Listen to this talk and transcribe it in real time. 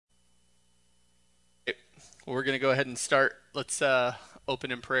Well, we're going to go ahead and start. Let's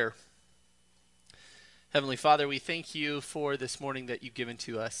open in prayer. Heavenly Father, we thank you for this morning that you've given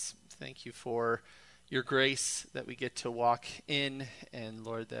to us. Thank you for your grace that we get to walk in, and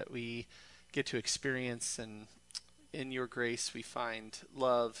Lord, that we get to experience. And in your grace, we find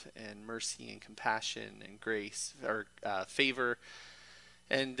love and mercy and compassion and grace, or favor.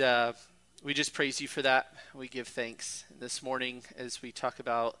 And we just praise you for that. We give thanks this morning as we talk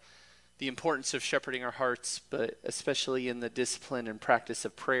about the importance of shepherding our hearts, but especially in the discipline and practice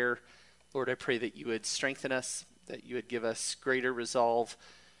of prayer. Lord, I pray that you would strengthen us, that you would give us greater resolve.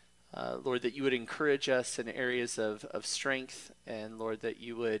 Lord, that you would encourage us in areas of strength, and Lord, that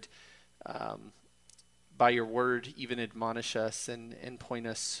you would, by your word, even admonish us and point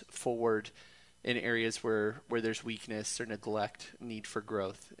us forward in areas where there's weakness or neglect, need for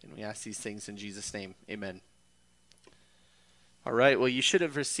growth. And we ask these things in Jesus' name. Amen. All right, well, you should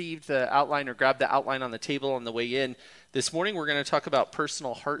have received the outline or grabbed the outline on the table on the way in. This morning, we're going to talk about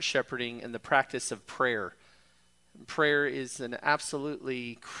personal heart shepherding and the practice of prayer. Prayer is an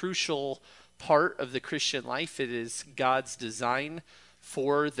absolutely crucial part of the Christian life. It is God's design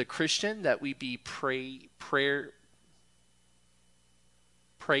for the Christian that we be prayers.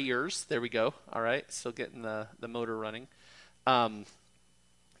 There we go. All right, still getting the motor running.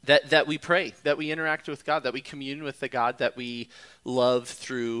 That we pray, that we interact with God, that we commune with the God that we love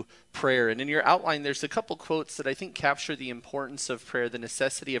through prayer. And in your outline, there's a couple quotes that I think capture the importance of prayer, the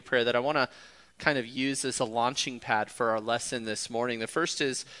necessity of prayer, that I want to kind of use as a launching pad for our lesson this morning. The first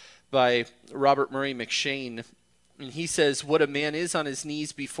is by Robert Murray McShane, and he says, "What a man is on his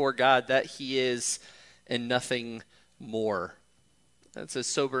knees before God, that he is, and nothing more." That's a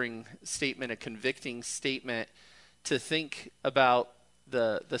sobering statement, a convicting statement to think about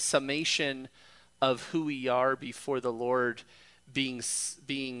the summation of who we are before the Lord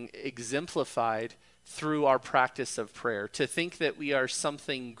being exemplified through our practice of prayer. To think that we are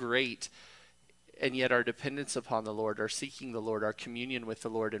something great, and yet our dependence upon the Lord, our seeking the Lord, our communion with the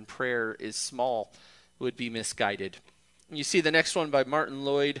Lord in prayer is small, would be misguided. You see the next one by Martin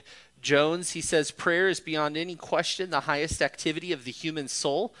Lloyd Jones. He says, "Prayer is beyond any question the highest activity of the human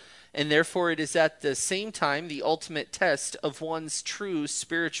soul, and therefore it is at the same time the ultimate test of one's true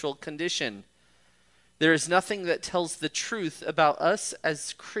spiritual condition. There is nothing that tells the truth about us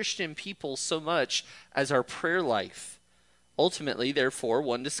as Christian people so much as our prayer life. Ultimately, therefore,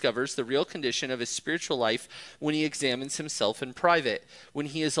 one discovers the real condition of his spiritual life when he examines himself in private, when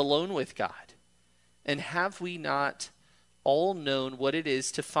he is alone with God. And have we not all known what it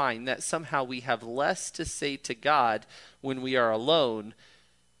is to find that somehow we have less to say to God when we are alone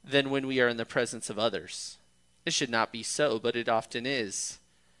than when we are in the presence of others? It should not be so, but it often is.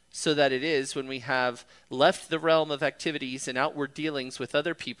 So that it is when we have left the realm of activities and outward dealings with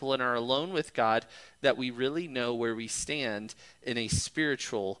other people and are alone with God that we really know where we stand in a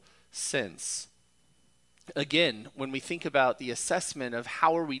spiritual sense." Again, when we think about the assessment of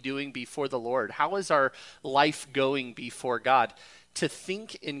how are we doing before the Lord, how is our life going before God, to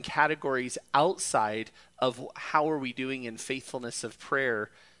think in categories outside of how are we doing in faithfulness of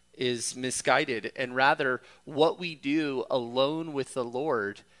prayer is misguided. And rather, what we do alone with the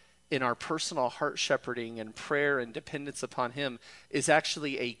Lord in our personal heart shepherding and prayer and dependence upon Him is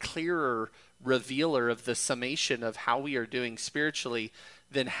actually a clearer revealer of the summation of how we are doing spiritually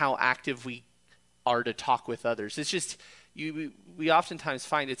than how active we are to talk with others. It's just, we oftentimes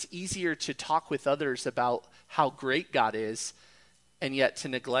find it's easier to talk with others about how great God is, and yet to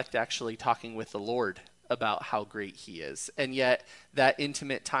neglect actually talking with the Lord about how great He is. And yet that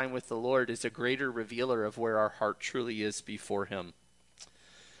intimate time with the Lord is a greater revealer of where our heart truly is before Him.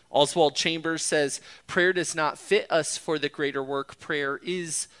 Oswald Chambers says, "Prayer does not fit us for the greater work. Prayer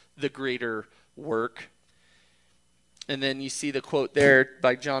is the greater work." And then you see the quote there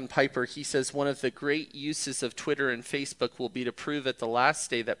by John Piper. He says, "One of the great uses of Twitter and Facebook will be to prove at the last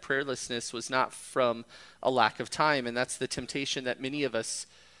day that prayerlessness was not from a lack of time." And that's the temptation that many of us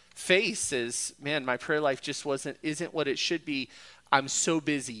face is, man, my prayer life just isn't what it should be. I'm so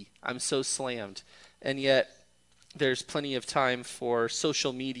busy. I'm so slammed. And yet there's plenty of time for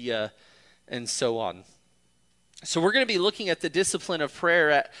social media and so on. So we're going to be looking at the discipline of prayer,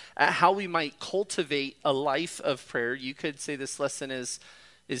 at how we might cultivate a life of prayer. You could say this lesson is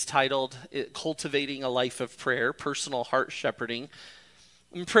titled Cultivating a Life of Prayer, Personal Heart Shepherding.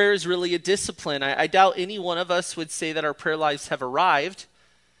 And prayer is really a discipline. I doubt any one of us would say that our prayer lives have arrived.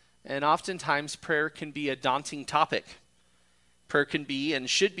 And oftentimes prayer can be a daunting topic. Prayer can be and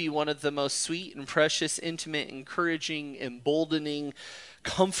should be one of the most sweet and precious, intimate, encouraging, emboldening,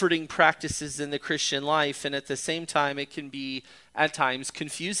 comforting practices in the Christian life. And at the same time, it can be at times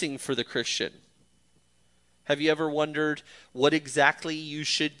confusing for the Christian. Have you ever wondered what exactly you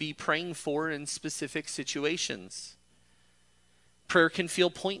should be praying for in specific situations? Prayer can feel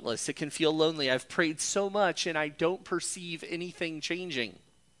pointless. It can feel lonely. I've prayed so much and I don't perceive anything changing.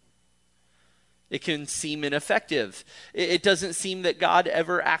 It can seem ineffective. It doesn't seem that God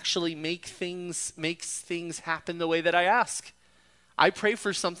ever actually makes things happen the way that I ask. I pray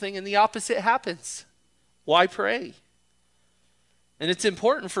for something and the opposite happens. Why pray? And it's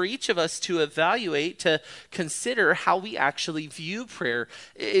important for each of us to evaluate, to consider how we actually view prayer.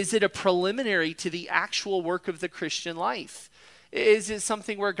 Is it a preliminary to the actual work of the Christian life? Is it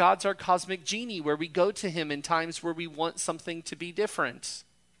something where God's our cosmic genie, where we go to him in times where we want something to be different?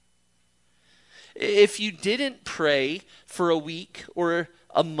 If you didn't pray for a week or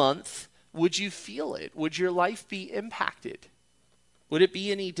a month, would you feel it? Would your life be impacted? Would it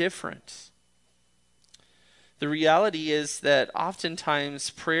be any different? The reality is that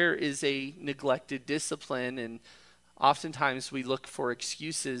oftentimes prayer is a neglected discipline, and oftentimes we look for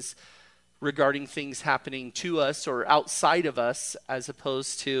excuses regarding things happening to us or outside of us, as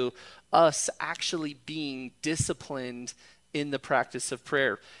opposed to us actually being disciplined in the practice of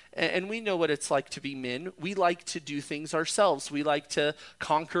prayer. And we know what it's like to be men. We like to do things ourselves. We like to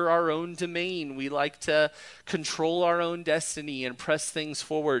conquer our own domain. We like to control our own destiny and press things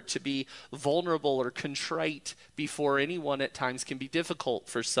forward. To be vulnerable or contrite before anyone at times can be difficult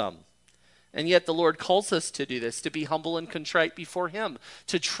for some. And yet the Lord calls us to do this, to be humble and contrite before him,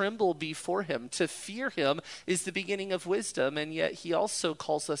 to tremble before him, to fear him is the beginning of wisdom. And yet he also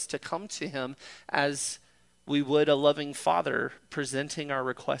calls us to come to him as we would a loving father presenting our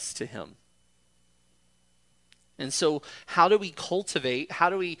requests to him. And so how do we cultivate, how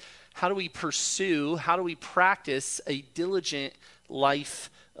do we pursue, how do we practice a diligent life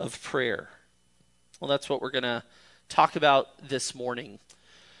of prayer? Well, that's what we're going to talk about this morning.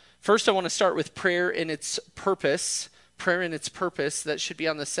 First, I want to start with prayer and its purpose. Prayer and its purpose, that should be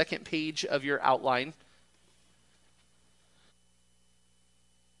on the second page of your outline.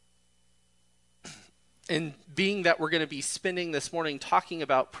 And being that we're going to be spending this morning talking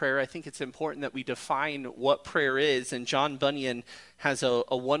about prayer, I think it's important that we define what prayer is. And John Bunyan has a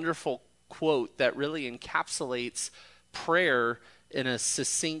wonderful quote that really encapsulates prayer in a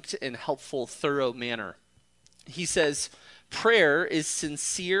succinct and helpful, thorough manner. He says, prayer is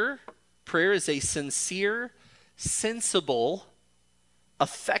a sincere, sensible,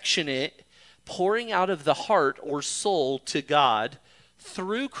 affectionate pouring out of the heart or soul to God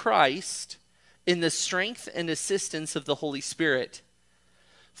through Christ in the strength and assistance of the Holy Spirit,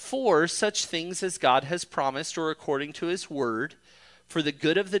 for such things as God has promised or according to his word, for the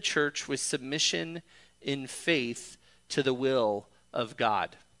good of the church with submission in faith to the will of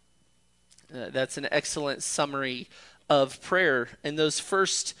God. That's an excellent summary of prayer. And those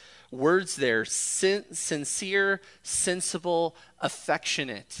first words there, sincere, sensible,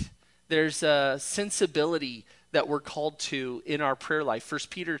 affectionate. There's a sensibility that we're called to in our prayer life. First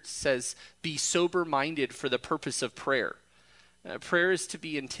Peter says, be sober-minded for the purpose of prayer. Prayer is to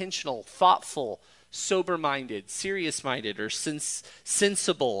be intentional, thoughtful, sober-minded, serious-minded, or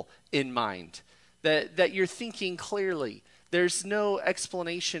sensible in mind. That you're thinking clearly. There's no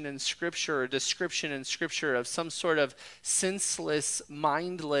explanation in Scripture or description in Scripture of some sort of senseless,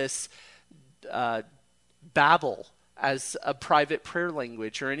 mindless babble as a private prayer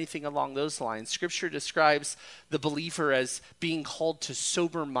language or anything along those lines. Scripture describes the believer as being called to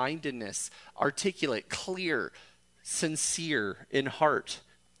sober-mindedness, articulate, clear, sincere in heart,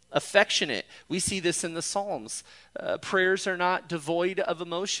 affectionate. We see this in the Psalms. Prayers are not devoid of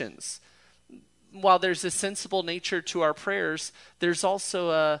emotions. While there's a sensible nature to our prayers, there's also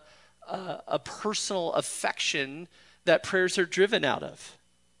a personal affection that prayers are driven out of.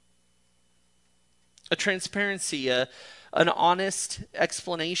 A transparency, an honest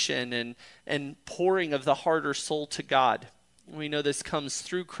explanation and pouring of the heart or soul to God. We know this comes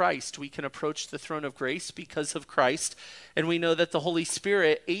through Christ. We can approach the throne of grace because of Christ. And we know that the Holy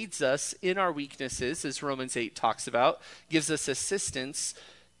Spirit aids us in our weaknesses, as Romans 8 talks about, gives us assistance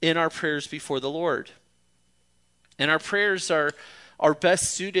in our prayers before the Lord. And our prayers are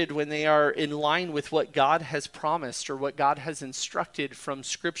best suited when they are in line with what God has promised or what God has instructed from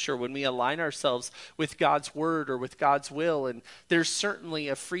Scripture, when we align ourselves with God's word or with God's will. And there's certainly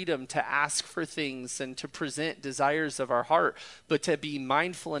a freedom to ask for things and to present desires of our heart, but to be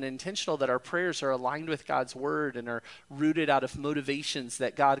mindful and intentional that our prayers are aligned with God's word and are rooted out of motivations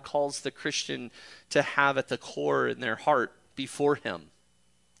that God calls the Christian to have at the core in their heart before him.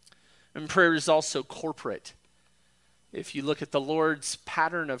 And prayer is also corporate. If you look at the Lord's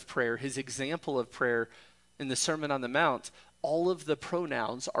pattern of prayer, his example of prayer in the Sermon on the Mount, all of the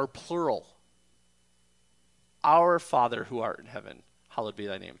pronouns are plural. Our Father who art in heaven, hallowed be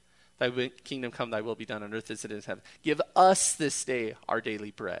thy name. Thy kingdom come, thy will be done on earth as it is in heaven. Give us this day our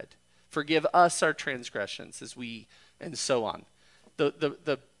daily bread. Forgive us our transgressions as we, and so on.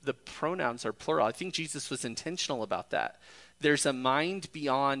 The pronouns are plural. I think Jesus was intentional about that. There's a mind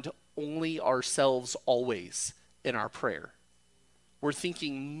beyond only ourselves always in our prayer. We're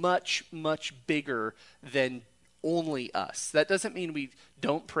thinking much, much bigger than only us. That doesn't mean we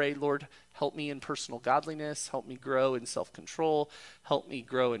don't pray, Lord, help me in personal godliness, help me grow in self-control, help me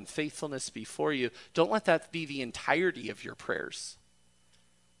grow in faithfulness before you. Don't let that be the entirety of your prayers.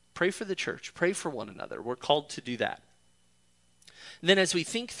 Pray for the church. Pray for one another. We're called to do that. And then as we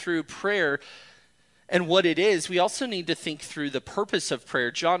think through prayer and what it is, we also need to think through the purpose of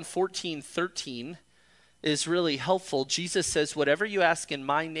prayer. John 14:13 is really helpful. Jesus says, whatever you ask in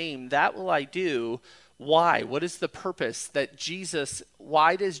my name, that will I do. Why? What is the purpose that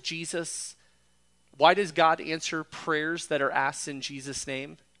why does God answer prayers that are asked in Jesus'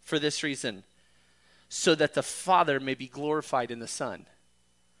 name? For this reason, so that the Father may be glorified in the Son.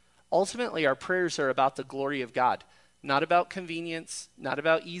 Ultimately, our prayers are about the glory of God, not about convenience, not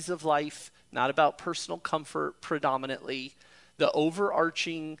about ease of life, not about personal comfort predominantly. The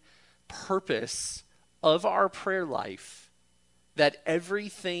overarching purpose of our prayer life that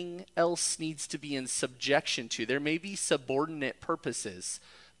everything else needs to be in subjection to. There may be subordinate purposes,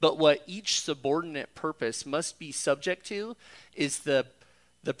 but what each subordinate purpose must be subject to is the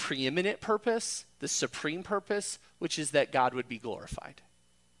preeminent purpose, the supreme purpose, which is that God would be glorified.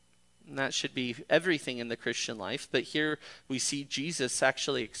 And that should be everything in the Christian life. But here we see Jesus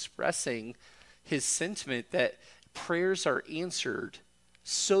actually expressing his sentiment that prayers are answered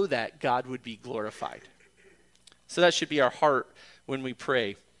so that God would be glorified. So that should be our heart when we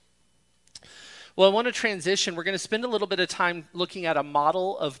pray. Well, I want to transition. We're going to spend a little bit of time looking at a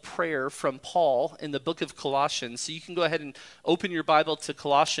model of prayer from Paul in the book of Colossians. So you can go ahead and open your Bible to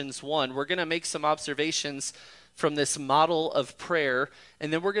Colossians 1. We're going to make some observations from this model of prayer,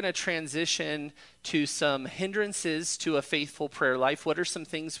 and then we're going to transition to some hindrances to a faithful prayer life. What are some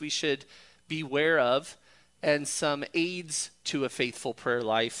things we should beware of, and some aids to a faithful prayer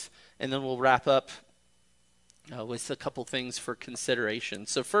life, and then we'll wrap up with a couple things for consideration.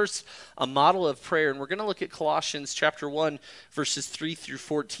 So first, a model of prayer, and we're going to look at Colossians chapter 1, verses 3 through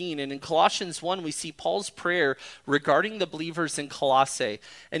 14. And in Colossians 1, we see Paul's prayer regarding the believers in Colossae,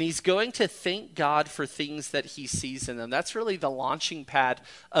 and he's going to thank God for things that he sees in them. That's really the launching pad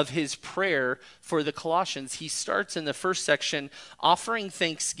of his prayer for the Colossians. He starts in the first section offering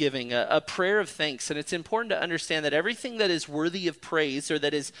thanksgiving, a prayer of thanks, and it's important to understand that everything that is worthy of praise or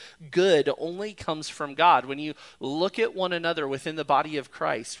that is good only comes from God. When you look at one another within the body of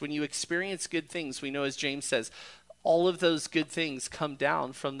Christ, when you experience good things, we know, as James says, all of those good things come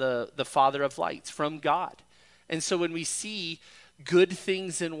down from the Father of lights, from God. And so when we see good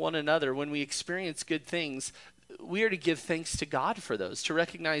things in one another, when we experience good things, we are to give thanks to God for those, to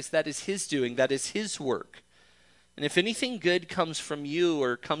recognize that is his doing, that is his work. And if anything good comes from you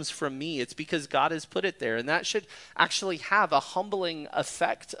or comes from me, it's because God has put it there. And that should actually have a humbling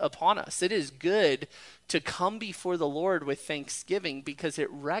effect upon us. It is good to come before the Lord with thanksgiving because it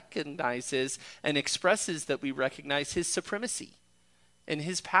recognizes and expresses that we recognize his supremacy and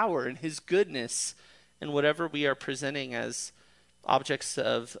his power and his goodness and whatever we are presenting as objects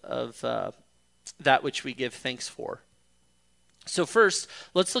of that which we give thanks for. So first,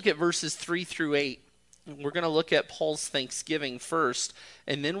 let's look at verses 3 through 8. We're going to look at Paul's thanksgiving first,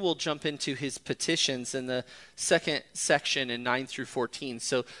 and then we'll jump into his petitions in the second section in 9 through 14.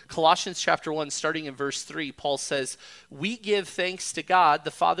 So Colossians chapter 1, starting in verse 3, Paul says, "We give thanks to God, the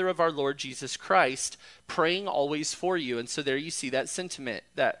Father of our Lord Jesus Christ, praying always for you." And so there you see that sentiment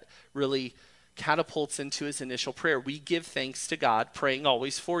that really catapults into his initial prayer. We give thanks to God, praying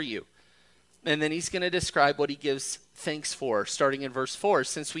always for you. And then he's going to describe what he gives thanks for, starting in verse 4.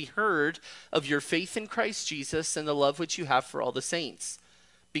 "Since we heard of your faith in Christ Jesus and the love which you have for all the saints,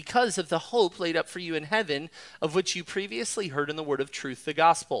 because of the hope laid up for you in heaven, of which you previously heard in the word of truth, the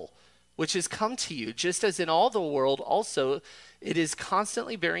gospel, which has come to you, just as in all the world also it is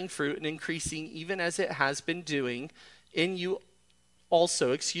constantly bearing fruit and increasing, even as it has been doing in you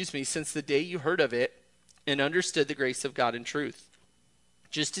also, since the day you heard of it and understood the grace of God in truth.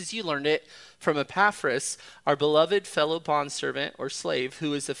 Just as you learned it from Epaphras, our beloved fellow bondservant or slave,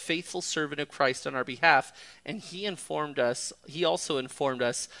 who is a faithful servant of Christ on our behalf, and he also informed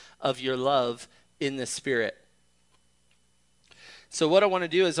us of your love in the Spirit." So what I want to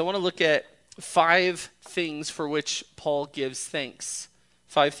do is I want to look at 5 things for which Paul gives thanks.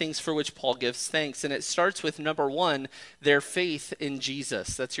 5 things for which Paul gives thanks. And it starts with number 1, their faith in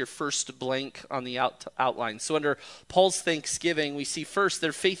Jesus. That's your first blank on the outline. So under Paul's thanksgiving, we see first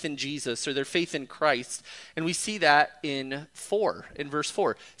their faith in Jesus, or their faith in Christ. And we see that in verse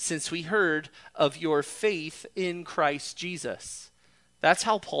 4. Since we heard of your faith in Christ Jesus. That's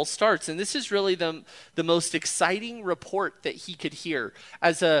how Paul starts. And this is really the most exciting report that he could hear.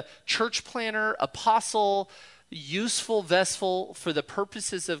 As a church planner, apostle, useful vessel for the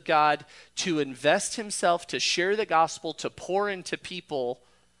purposes of God, to invest himself, to share the gospel, to pour into people,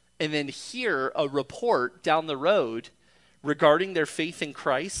 and then hear a report down the road regarding their faith in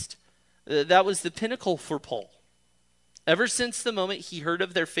Christ, that was the pinnacle for Paul. Ever since the moment he heard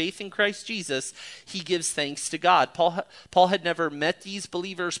of their faith in Christ Jesus, he gives thanks to God. Paul had never met these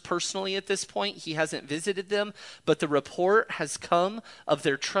believers personally at this point. He hasn't visited them, but the report has come of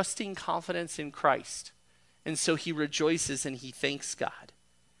their trusting confidence in Christ. And so he rejoices and he thanks God.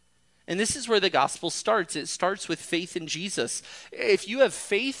 And this is where the gospel starts. It starts with faith in Jesus. If you have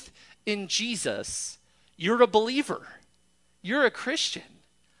faith in Jesus, you're a believer. You're a Christian.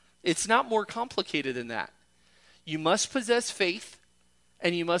 It's not more complicated than that. You must possess faith,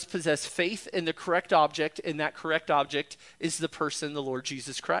 and you must possess faith in the correct object, and that correct object is the person, the Lord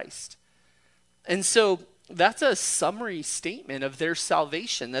Jesus Christ. And so that's a summary statement of their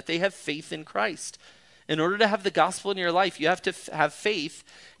salvation, that they have faith in Christ. In order to have the gospel in your life, you have to have faith.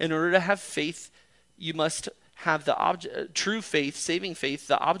 In order to have faith, you must have the true faith, saving faith.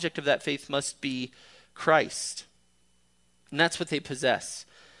 The object of that faith must be Christ. And that's what they possess.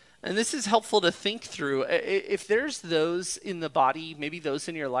 And this is helpful to think through. If there's those in the body, maybe those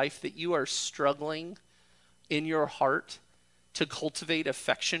in your life that you are struggling in your heart to cultivate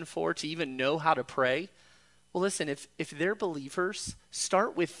affection for, to even know how to pray, well, listen, if they're believers,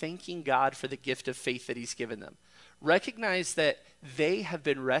 start with thanking God for the gift of faith that he's given them. Recognize that they have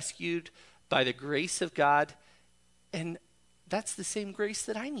been rescued by the grace of God, and that's the same grace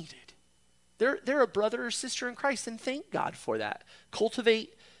that I needed. They're a brother or sister in Christ, and thank God for that.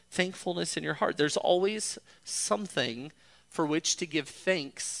 Cultivate thankfulness in your heart. There's always something for which to give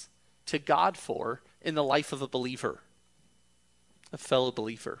thanks to God for in the life of a believer, a fellow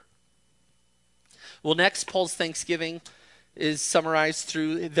believer. Well, next, Paul's thanksgiving is summarized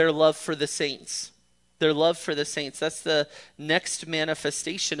through their love for the saints. Their love for the saints. That's the next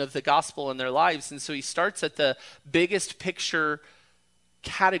manifestation of the gospel in their lives. And so he starts at the biggest picture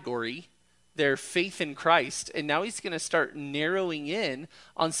category, their faith in Christ, and now he's going to start narrowing in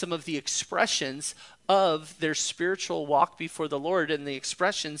on some of the expressions of their spiritual walk before the Lord and the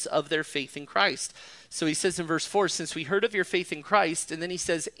expressions of their faith in Christ. So he says in verse 4, since we heard of your faith in Christ, and then he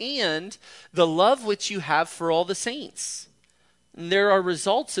says, and the love which you have for all the saints. And there are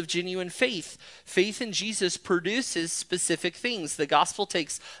results of genuine faith. Faith in Jesus produces specific things. The gospel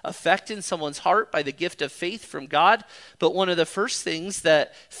takes effect in someone's heart by the gift of faith from God. But one of the first things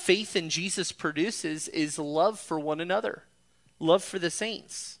that faith in Jesus produces is love for one another, love for the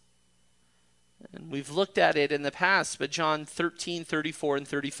saints. And we've looked at it in the past, but John 13:34 and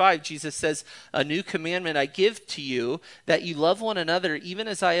 35, Jesus says, a new commandment I give to you, that you love one another, even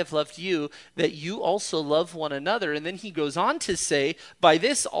as I have loved you, that you also love one another. And then he goes on to say, by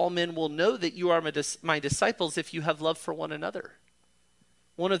this all men will know that you are my disciples if you have love for one another.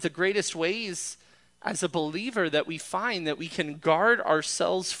 One of the greatest ways as a believer that we find that we can guard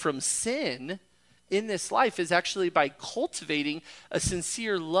ourselves from sin in this life is actually by cultivating a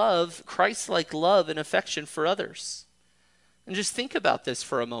sincere love, Christ-like love and affection for others. And just think about this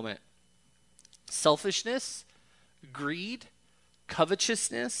for a moment. Selfishness, greed,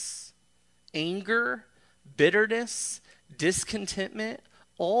 covetousness, anger, bitterness, discontentment,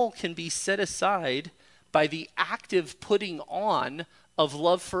 all can be set aside by the active putting on of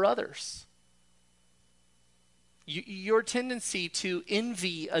love for others. Your tendency to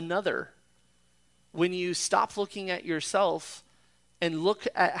envy another, when you stop looking at yourself and look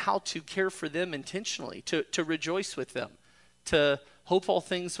at how to care for them intentionally, to rejoice with them, to hope all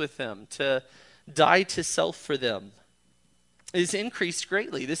things with them, to die to self for them, is increased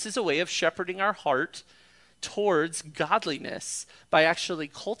greatly. This is a way of shepherding our heart towards godliness by actually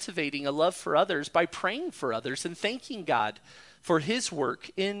cultivating a love for others, by praying for others and thanking God for his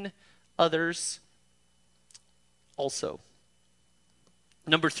work in others also.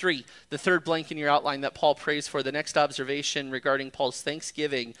 Number 3, the third blank in your outline that Paul prays for, the next observation regarding Paul's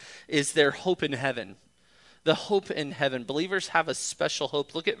thanksgiving is their hope in heaven. The hope in heaven. Believers have a special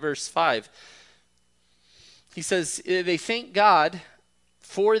hope. Look at verse 5. He says, they thank God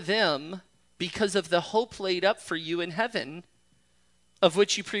for them because of the hope laid up for you in heaven, of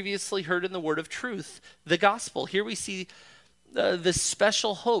which you previously heard in the word of truth, the gospel. Here we see this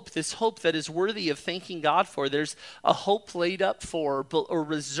special hope, this hope that is worthy of thanking God for. There's a hope laid up for or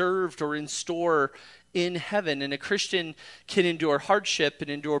reserved or in store in heaven. And a Christian can endure hardship and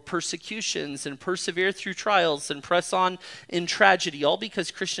endure persecutions and persevere through trials and press on in tragedy, all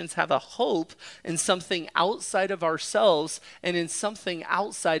because Christians have a hope in something outside of ourselves and in something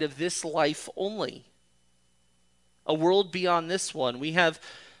outside of this life only. A world beyond this one. We have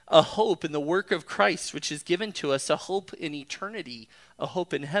a hope in the work of Christ, which is given to us, a hope in eternity, a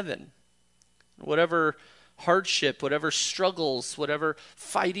hope in heaven. Whatever hardship, whatever struggles, whatever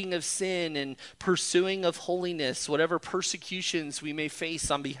fighting of sin and pursuing of holiness, whatever persecutions we may face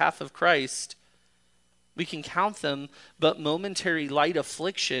on behalf of Christ, we can count them but momentary light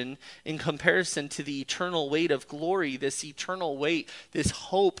affliction in comparison to the eternal weight of glory, this eternal weight, this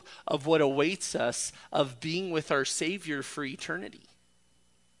hope of what awaits us, of being with our Savior for eternity.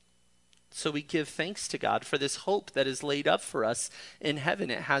 So we give thanks to God for this hope that is laid up for us in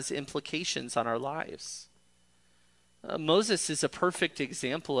heaven. It has implications on our lives. Moses is a perfect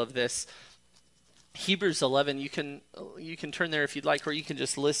example of this. Hebrews 11, you can turn there if you'd like, or you can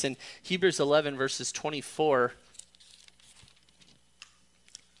just listen. Hebrews 11 verses 24.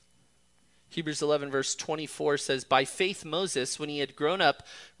 Hebrews 11 verse 24 says, "By faith Moses, when he had grown up,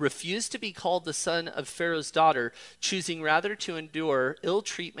 refused to be called the son of Pharaoh's daughter, choosing rather to endure ill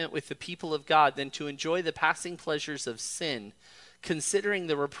treatment with the people of God than to enjoy the passing pleasures of sin, considering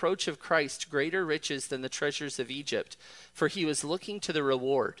the reproach of Christ greater riches than the treasures of Egypt, for he was looking to the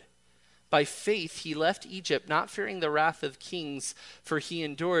reward. By faith he left Egypt, not fearing the wrath of kings, for he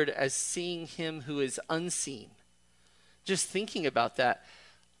endured as seeing him who is unseen." Just thinking about that,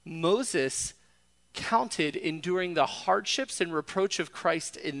 Moses counted enduring the hardships and reproach of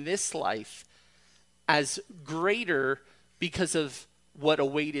Christ in this life as greater because of what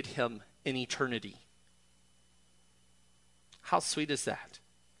awaited him in eternity. How sweet is that?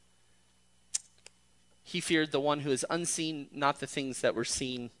 He feared the one who is unseen, not the things that were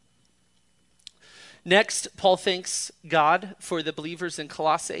seen. Next, Paul thanks God for the believers in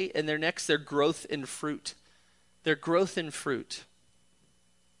Colossae, and their growth in fruit. Their growth in fruit.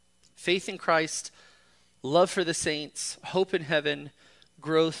 Faith in Christ, love for the saints, hope in heaven,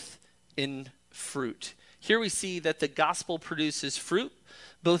 growth in fruit. Here we see that the gospel produces fruit,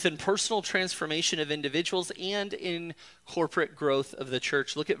 both in personal transformation of individuals and in corporate growth of the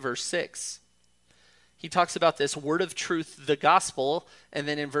church. Look at verse 6. He talks about this word of truth, the gospel, and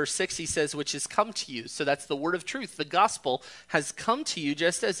then in verse 6 he says, which has come to you. So that's the word of truth. The gospel has come to you,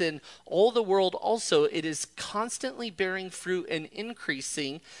 just as in all the world also. It is constantly bearing fruit and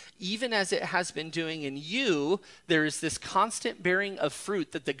increasing, even as it has been doing in you. There is this constant bearing of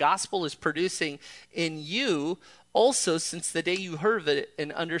fruit that the gospel is producing in you also since the day you heard of it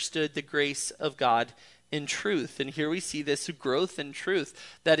and understood the grace of God in truth. And here we see this growth in truth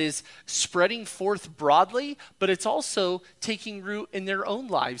that is spreading forth broadly, but it's also taking root in their own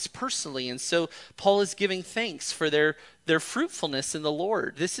lives personally. And so Paul is giving thanks for their fruitfulness in the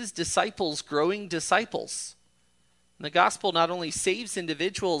Lord. This is disciples growing disciples. And the gospel not only saves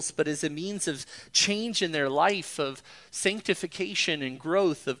individuals, but is a means of change in their life, of sanctification and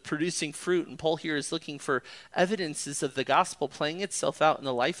growth, of producing fruit. And Paul here is looking for evidences of the gospel playing itself out in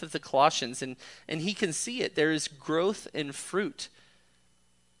the life of the Colossians. And he can see it. There is growth in fruit,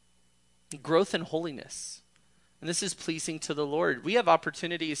 growth in holiness. And this is pleasing to the Lord. We have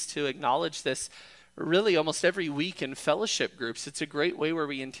opportunities to acknowledge this really almost every week in fellowship groups. It's a great way where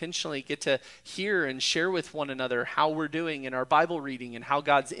we intentionally get to hear and share with one another how we're doing in our Bible reading and how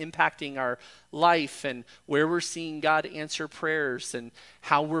God's impacting our life and where we're seeing God answer prayers and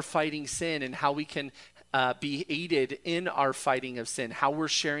how we're fighting sin and how we can be aided in our fighting of sin, how we're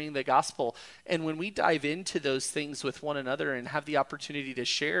sharing the gospel. And when we dive into those things with one another and have the opportunity to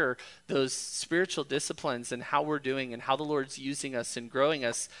share those spiritual disciplines and how we're doing and how the Lord's using us and growing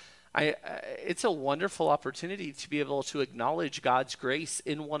us, it's a wonderful opportunity to be able to acknowledge God's grace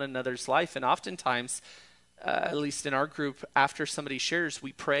in one another's life. And oftentimes, at least in our group, after somebody shares,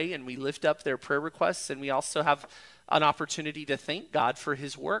 we pray and we lift up their prayer requests. And we also have an opportunity to thank God for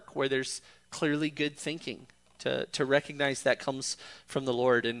his work where there's clearly good thinking, to recognize that comes from the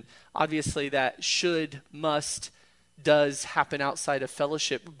Lord. And obviously that should, must, does happen outside of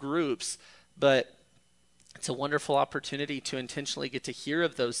fellowship groups, but it's a wonderful opportunity to intentionally get to hear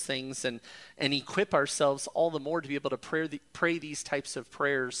of those things and equip ourselves all the more to be able to pray these types of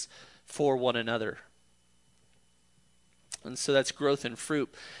prayers for one another. And so that's growth and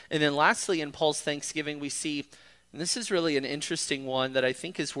fruit. And then lastly, in Paul's thanksgiving, we see, and this is really an interesting one that I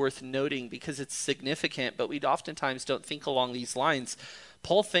think is worth noting because it's significant, but we oftentimes don't think along these lines.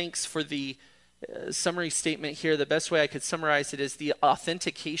 Paul thanks for the summary statement here, the best way I could summarize it is the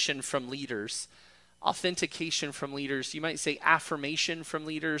authentication from leaders. Authentication from leaders. You might say affirmation from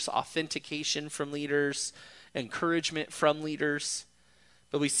leaders, authentication from leaders, encouragement from leaders.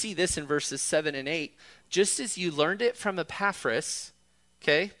 But we see this in verses 7 and 8. Just as you learned it from Epaphras,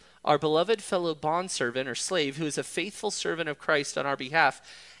 okay, our beloved fellow bondservant or slave, who is a faithful servant of Christ on our behalf.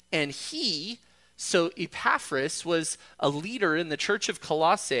 And so Epaphras was a leader in the church of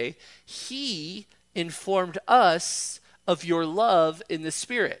Colossae. He informed us of your love in the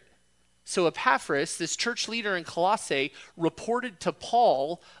Spirit. So Epaphras, this church leader in Colossae, reported to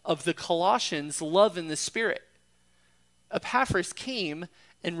Paul of the Colossians' love in the Spirit. Epaphras came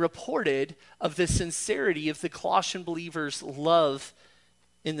and reported of the sincerity of the Colossian believers' love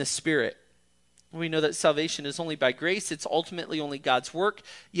in the Spirit. We know that salvation is only by grace. It's ultimately only God's work,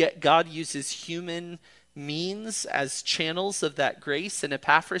 yet God uses human means as channels of that grace. And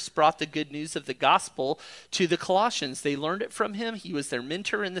Epaphras brought the good news of the gospel to the Colossians. They learned it from him. He was their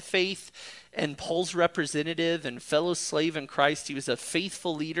mentor in the faith and Paul's representative and fellow slave in Christ. He was a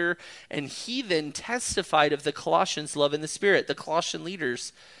faithful leader, and he then testified of the Colossians' love in the Spirit. The Colossian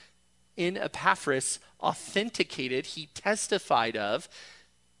leaders in Epaphras authenticated, he testified of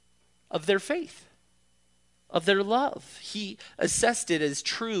their faith, of their love. He assessed it as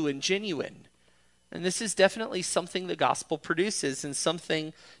true and genuine. And this is definitely something the gospel produces and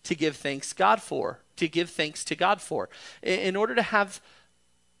something to give thanks to God for. In order to have,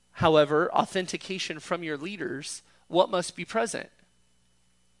 however, authentication from your leaders, what must be present?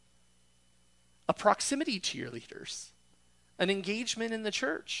 A proximity to your leaders, an engagement in the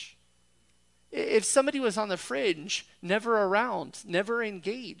church. If somebody was on the fringe, never around, never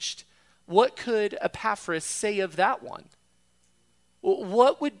engaged, what could Epaphras say of that one?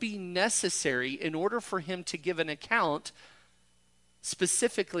 What would be necessary in order for him to give an account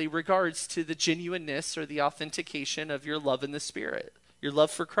specifically regards to the genuineness or the authentication of your love in the Spirit, your love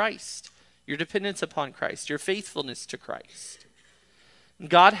for Christ, your dependence upon Christ, your faithfulness to Christ?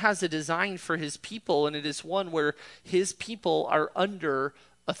 God has a design for his people, and it is one where his people are under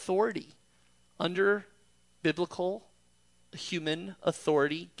authority, under biblical human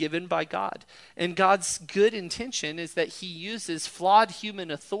authority given by God. And God's good intention is that he uses flawed human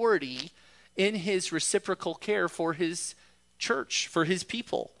authority in his reciprocal care for his church, for his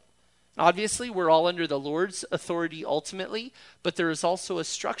people. Obviously, we're all under the Lord's authority ultimately, but there is also a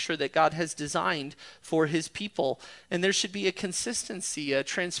structure that God has designed for his people. And there should be a consistency, a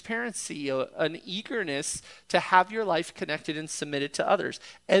transparency, an eagerness to have your life connected and submitted to others.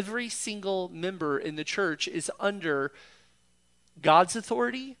 Every single member in the church is under God's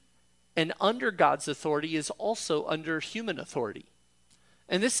authority, and under God's authority is also under human authority.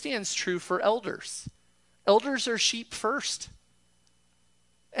 And this stands true for elders. Elders are sheep first.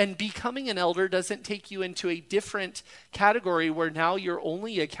 And becoming an elder doesn't take you into a different category where now you're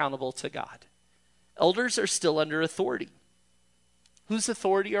only accountable to God. Elders are still under authority. Whose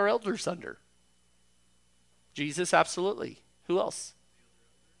authority are elders under? Jesus, absolutely. Who else?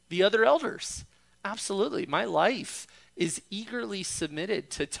 The other elders. Absolutely. My life is eagerly submitted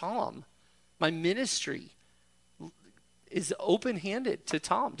to Tom. My ministry is open-handed to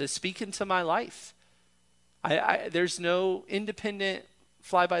Tom to speak into my life. There's no independent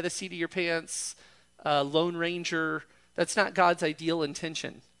fly by the seat of your pants, Lone Ranger. That's not God's ideal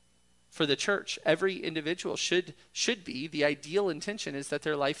intention for the church. Every individual should be. The ideal intention is that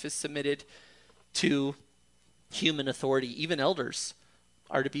their life is submitted to human authority. Even elders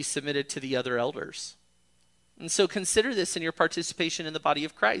are to be submitted to the other elders. And so consider this in your participation in the body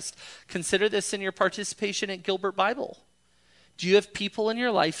of Christ. Consider this in your participation at Gilbert Bible. Do you have people in your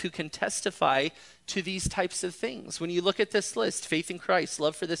life who can testify to these types of things? When you look at this list, faith in Christ,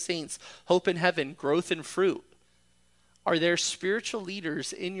 love for the saints, hope in heaven, growth and fruit, are there spiritual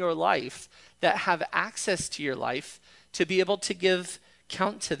leaders in your life that have access to your life to be able to give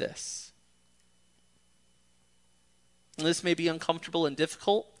count to this? And this may be uncomfortable and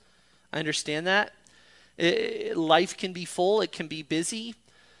difficult. I understand that. Life can be full. It can be busy.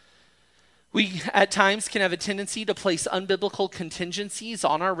 We, at times, can have a tendency to place unbiblical contingencies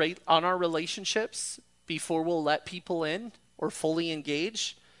on our relationships before we'll let people in or fully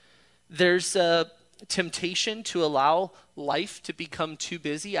engage. There's a temptation to allow life to become too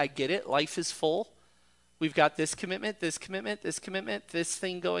busy. I get it. Life is full. We've got this commitment, this commitment, this commitment, this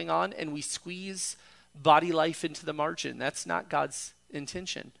thing going on, and we squeeze body life into the margin. That's not God's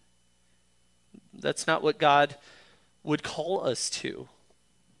intention. That's not what God would call us to.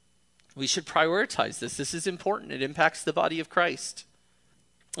 We should prioritize this. This is important. It impacts the body of Christ.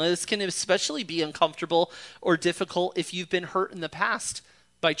 This can especially be uncomfortable or difficult if you've been hurt in the past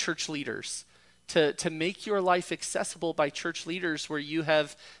by church leaders. to make your life accessible by church leaders where you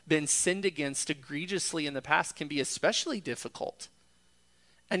have been sinned against egregiously in the past can be especially difficult.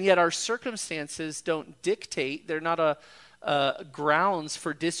 And yet our circumstances don't dictate, they're not a grounds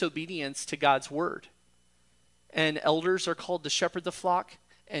for disobedience to God's word. And elders are called to shepherd the flock,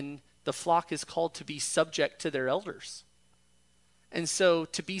 and the flock is called to be subject to their elders. And so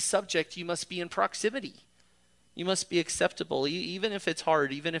to be subject, you must be in proximity. You must be acceptable, even if it's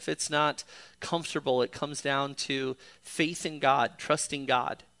hard, even if it's not comfortable. It comes down to faith in God, trusting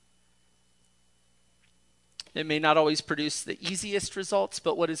God. It may not always produce the easiest results,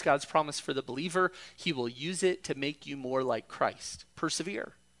 but what is God's promise for the believer? He will use it to make you more like Christ.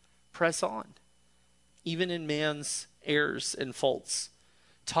 Persevere. Press on. Even in man's errors and faults.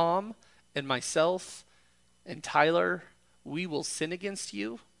 Tom and myself and Tyler, we will sin against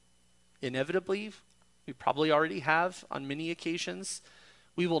you, inevitably. We probably already have on many occasions.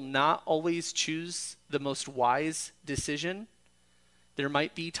 We will not always choose the most wise decision. There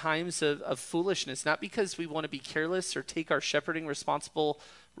might be times of foolishness, not because we want to be careless or take our shepherding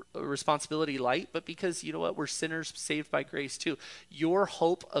responsibility light, but because, you know what, we're sinners saved by grace too. Your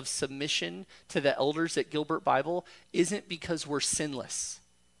hope of submission to the elders at Gilbert Bible isn't because we're sinless,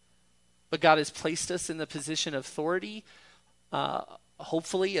 but God has placed us in the position of authority.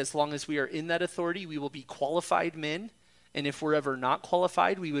 Hopefully, as long as we are in that authority, we will be qualified men. And if we're ever not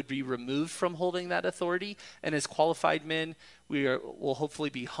qualified, we would be removed from holding that authority. And as qualified men, will hopefully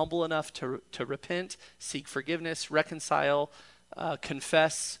be humble enough to repent, seek forgiveness, reconcile,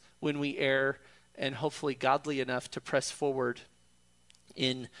 confess when we err, and hopefully godly enough to press forward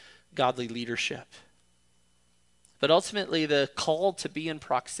in godly leadership. But ultimately, the call to be in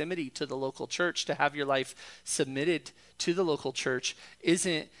proximity to the local church, to have your life submitted to the local church,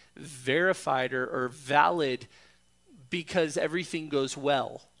 isn't verified or valid because everything goes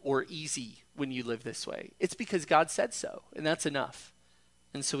well or easy when you live this way. It's because God said so, and that's enough.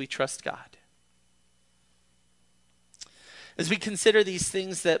 And so we trust God. As we consider these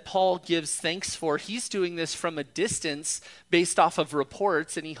things that Paul gives thanks for, he's doing this from a distance based off of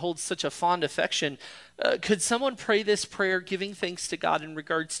reports, and he holds such a fond affection. Could someone pray this prayer giving thanks to God in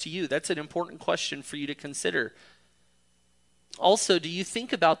regards to you? That's an important question for you to consider. Also, do you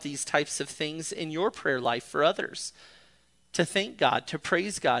think about these types of things in your prayer life for others? To thank God, to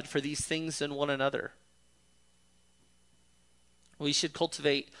praise God for these things in one another. We should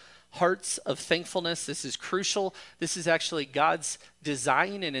cultivate hearts of thankfulness. This is crucial. This is actually God's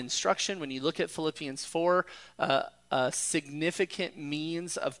design and instruction. When you look at Philippians 4, a significant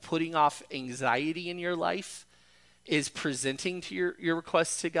means of putting off anxiety in your life is presenting to your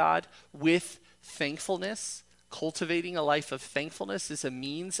requests to God with thankfulness. Cultivating a life of thankfulness is a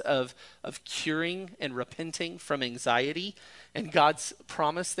means of curing and repenting from anxiety. And God's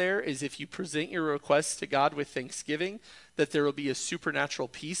promise there is if you present your requests to God with thanksgiving, that there will be a supernatural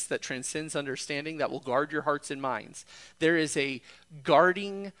peace that transcends understanding that will guard your hearts and minds. There is a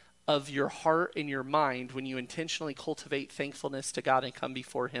guarding of your heart and your mind when you intentionally cultivate thankfulness to God and come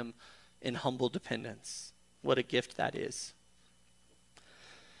before him in humble dependence. What a gift that is.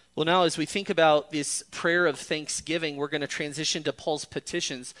 Well, now as we think about this prayer of thanksgiving, we're going to transition to Paul's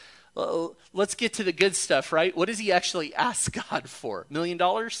petitions. Let's get to the good stuff, right? What does he actually ask God for? $1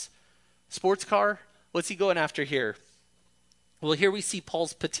 million? Sports car? What's he going after here? Well, here we see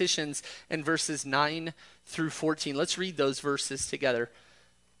Paul's petitions in verses 9 through 14. Let's read those verses together.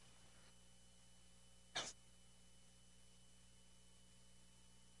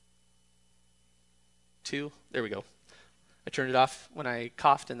 There we go. I turned it off when I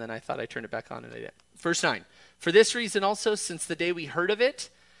coughed, and then I thought I turned it back on, and I didn't. Verse 9. For this reason also, since the day we heard of it,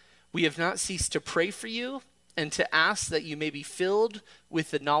 we have not ceased to pray for you and to ask that you may be filled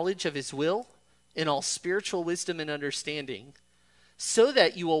with the knowledge of his will in all spiritual wisdom and understanding, so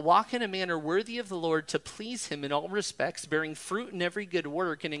that you will walk in a manner worthy of the Lord to please him in all respects, bearing fruit in every good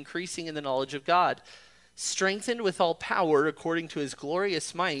work and increasing in the knowledge of God, strengthened with all power according to his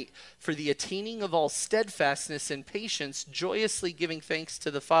glorious might, for the attaining of all steadfastness and patience, joyously giving thanks to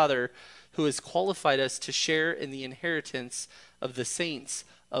the Father who has qualified us to share in the inheritance of the saints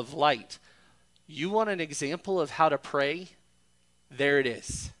of light. You want an example of how to pray? There it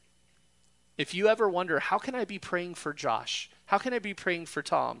is. If you ever wonder, how can I be praying for Josh? How can I be praying for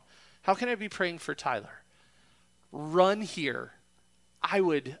Tom? How can I be praying for Tyler? Run here. I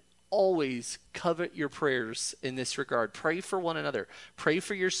would always covet your prayers in this regard. Pray for one another. Pray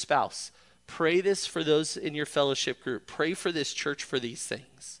for your spouse. Pray this for those in your fellowship group. Pray for this church for these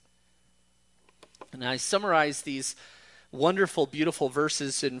things. And I summarize these wonderful, beautiful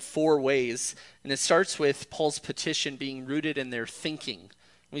verses in 4 ways. And it starts with Paul's petition being rooted in their thinking.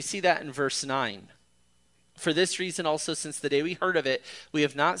 We see that in verse 9. For this reason also, since the day we heard of it, we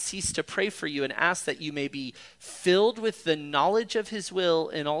have not ceased to pray for you and ask that you may be filled with the knowledge of his will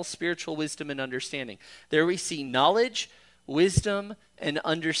in all spiritual wisdom and understanding. There we see knowledge, wisdom, and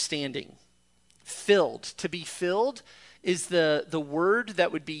understanding. Filled. To be filled is the word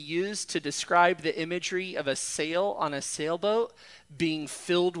that would be used to describe the imagery of a sail on a sailboat being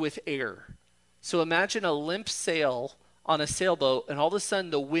filled with air. So imagine a limp sail on a sailboat, and all of a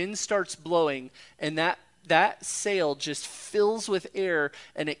sudden the wind starts blowing, and that sail just fills with air,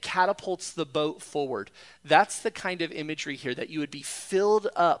 and it catapults the boat forward. That's the kind of imagery here, that you would be filled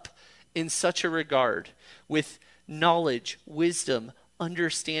up in such a regard with knowledge, wisdom,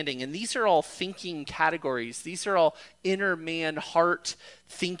 understanding. And these are all thinking categories. These are all inner man, heart,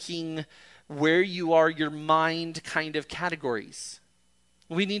 thinking, where you are, your mind kind of categories.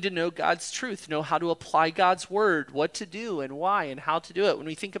 We need to know God's truth, know how to apply God's word, what to do and why and how to do it. When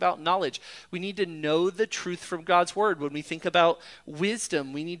we think about knowledge, we need to know the truth from God's word. When we think about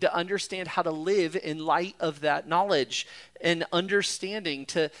wisdom, we need to understand how to live in light of that knowledge and understanding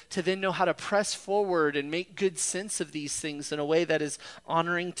to then know how to press forward and make good sense of these things in a way that is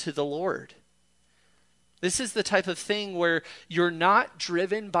honoring to the Lord. This is the type of thing where you're not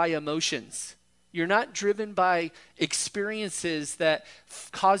driven by emotions. You're not driven by experiences that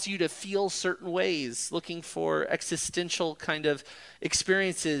cause you to feel certain ways, looking for existential kind of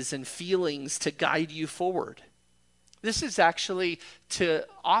experiences and feelings to guide you forward. This is actually to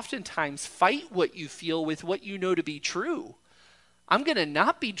oftentimes fight what you feel with what you know to be true. I'm going to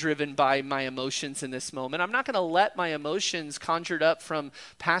not be driven by my emotions in this moment. I'm not going to let my emotions conjured up from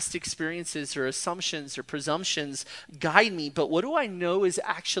past experiences or assumptions or presumptions guide me. But what do I know is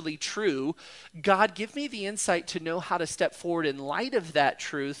actually true? God, give me the insight to know how to step forward in light of that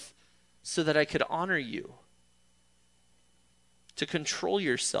truth so that I could honor you. To control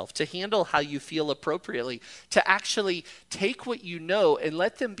yourself, to handle how you feel appropriately, to actually take what you know and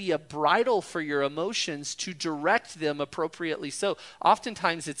let them be a bridle for your emotions to direct them appropriately. So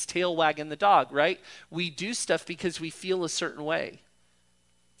oftentimes it's tail wagging the dog, right? We do stuff because we feel a certain way.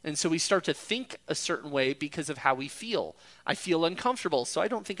 And so we start to think a certain way because of how we feel. I feel uncomfortable, so I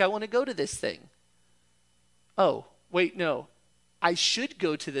don't think I want to go to this thing. Oh, wait, no. I should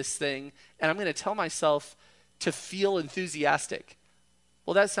go to this thing, and I'm going to tell myself to feel enthusiastic.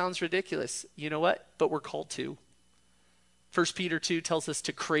 Well, that sounds ridiculous. You know what? But we're called to. 1 Peter 2 tells us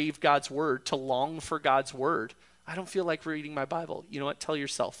to crave God's word, to long for God's word. I don't feel like reading my Bible. You know what? Tell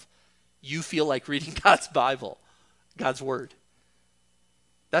yourself, you feel like reading God's Bible, God's word.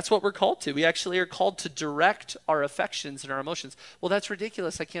 That's what we're called to. We actually are called to direct our affections and our emotions. Well, that's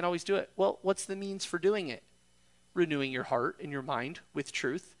ridiculous. I can't always do it. Well, what's the means for doing it? Renewing your heart and your mind with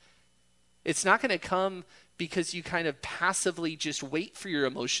truth. It's not going to come because you kind of passively just wait for your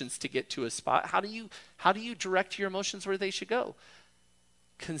emotions to get to a spot. How do you direct your emotions where they should go?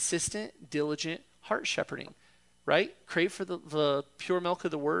 Consistent, diligent heart shepherding, right? Crave for the pure milk of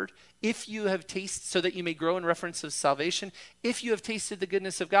the word. If you have tasted, so that you may grow in reference of salvation, if you have tasted the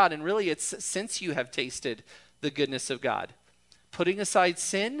goodness of God. And really it's since you have tasted the goodness of God. Putting aside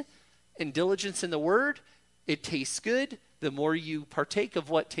sin and diligence in the word, it tastes good. The more you partake of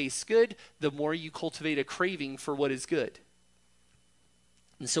what tastes good, the more you cultivate a craving for what is good.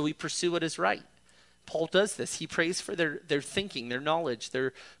 And so we pursue what is right. Paul does this. He prays for their thinking, their knowledge,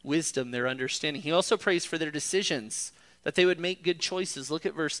 their wisdom, their understanding. He also prays for their decisions, that they would make good choices. Look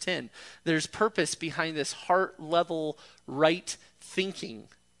at verse 10. There's purpose behind this heart level right thinking.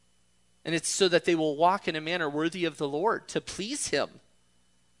 And it's so that they will walk in a manner worthy of the Lord, to please him.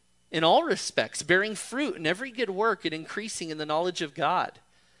 In all respects, bearing fruit in every good work and increasing in the knowledge of God.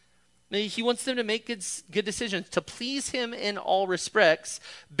 He wants them to make good decisions, to please him in all respects,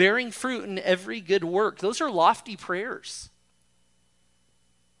 bearing fruit in every good work. Those are lofty prayers.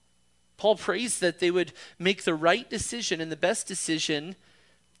 Paul prays that they would make the right decision and the best decision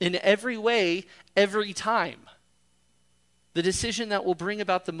in every way, every time. The decision that will bring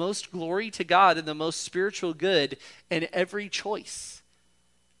about the most glory to God and the most spiritual good in every choice.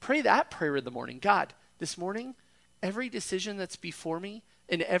 Pray that prayer in the morning. God, this morning, every decision that's before me,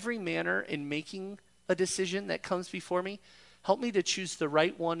 in every manner in making a decision that comes before me, help me to choose the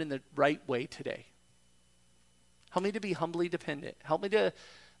right one in the right way today. Help me to be humbly dependent. Help me to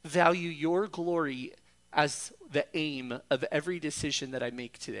value your glory as the aim of every decision that I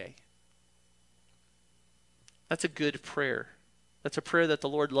make today. That's a good prayer. That's a prayer that the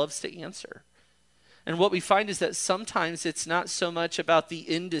Lord loves to answer. And what we find is that sometimes it's not so much about the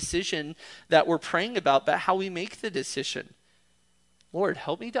indecision that we're praying about, but how we make the decision. Lord,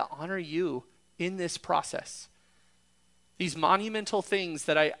 help me to honor you in this process. These monumental things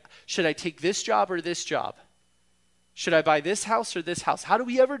that should I take this job or this job? Should I buy this house or this house? How do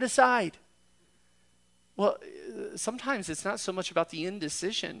we ever decide? Well, sometimes it's not so much about the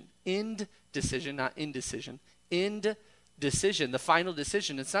indecision, not indecision, decision, the final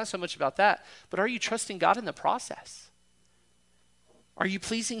decision. It's not so much about that, but are you trusting God in the process? Are you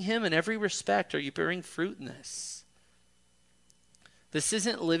pleasing him in every respect? Are you bearing fruit in this? This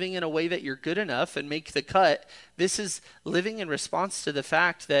isn't living in a way that you're good enough and make the cut. This is living in response to the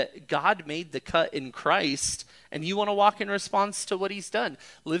fact that God made the cut in Christ, and you want to walk in response to what he's done.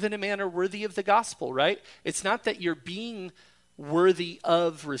 Live in a manner worthy of the gospel, right? It's not that you're being worthy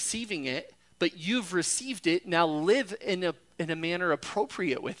of receiving it, but you've received it. Now live in a manner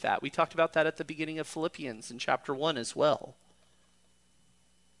appropriate with that. We talked about that at the beginning of Philippians in chapter 1 as well.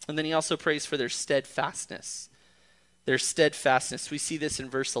 And then he also prays for their steadfastness. Their steadfastness. We see this in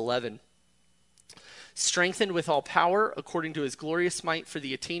verse 11. Strengthened with all power according to his glorious might for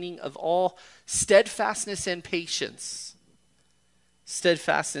the attaining of all steadfastness and patience.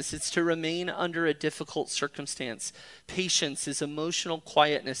 Steadfastness, it's to remain under a difficult circumstance. Patience is emotional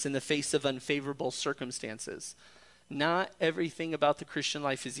quietness in the face of unfavorable circumstances. Not everything about the Christian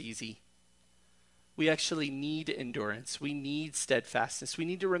life is easy. We actually need endurance. We need steadfastness. We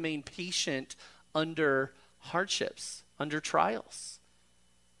need to remain patient under hardships, under trials.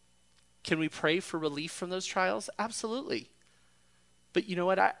 Can we pray for relief from those trials? Absolutely. But you know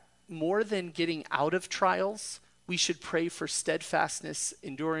what? More than getting out of trials, we should pray for steadfastness,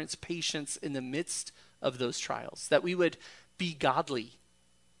 endurance, patience in the midst of those trials, that we would be godly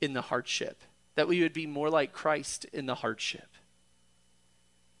in the hardship, that we would be more like Christ in the hardship.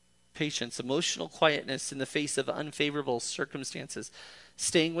 Patience, emotional quietness in the face of unfavorable circumstances,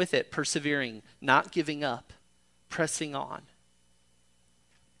 staying with it, persevering, not giving up, pressing on.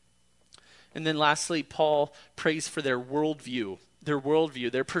 And then lastly, Paul prays for their worldview,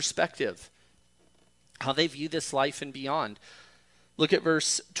 their perspective, how they view this life and beyond. Look at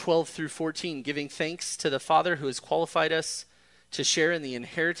verse 12 through 14, giving thanks to the Father who has qualified us to share in the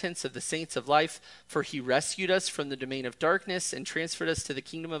inheritance of the saints of life, for he rescued us from the domain of darkness and transferred us to the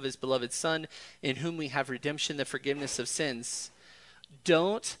kingdom of his beloved Son, in whom we have redemption, the forgiveness of sins.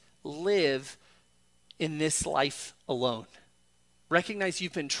 Don't live in this life alone. Recognize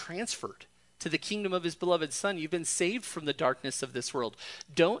you've been transferred to the kingdom of his beloved Son. You've been saved from the darkness of this world.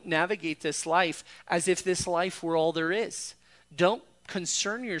 Don't navigate this life as if this life were all there is. Don't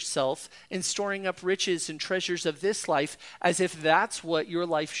concern yourself in storing up riches and treasures of this life as if that's what your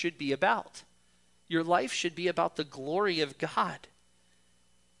life should be about. Your life should be about the glory of God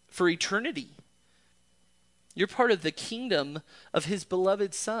for eternity. You're part of the kingdom of his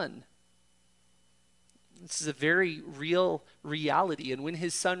beloved Son. This is a very real reality. And when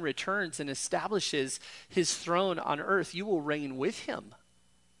his Son returns and establishes his throne on earth, you will reign with him.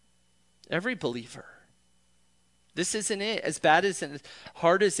 Every believer. This isn't it. As bad as and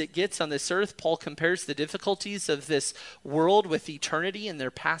hard as it gets on this earth, Paul compares the difficulties of this world with eternity and their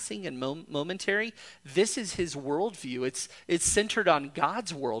passing and momentary. This is his worldview. It's centered on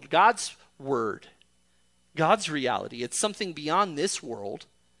God's world, God's word, God's reality. It's something beyond this world.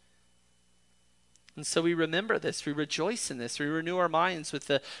 And so we remember this. We rejoice in this. We renew our minds with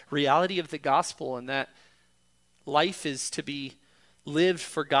the reality of the gospel and that life is to be lived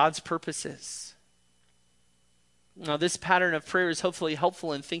for God's purposes. Now, this pattern of prayer is hopefully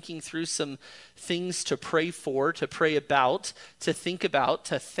helpful in thinking through some things to pray for, to pray about, to think about,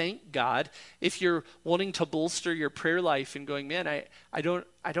 to thank God. If you're wanting to bolster your prayer life and going, man, I don't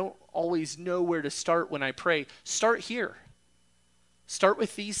always know where to start when I pray, start here. Start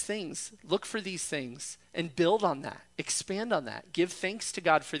with these things. Look for these things and build on that. Expand on that. Give thanks to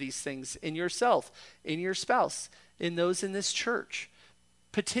God for these things in yourself, in your spouse, in those in this church.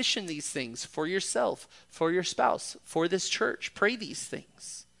 Petition these things for yourself, for your spouse, for this church. Pray these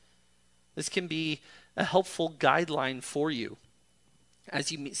things. This can be a helpful guideline for you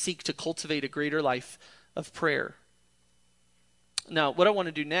as you seek to cultivate a greater life of prayer. Now, what I want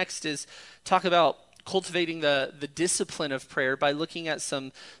to do next is talk about cultivating the discipline of prayer by looking at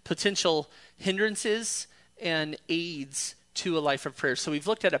some potential hindrances and aids to a life of prayer. So we've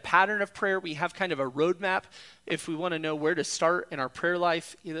looked at a pattern of prayer. We have kind of a roadmap if we want to know where to start in our prayer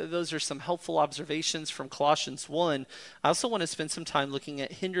life. Those are some helpful observations from Colossians 1. I also want to spend some time looking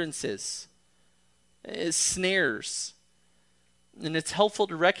at hindrances, snares. And it's helpful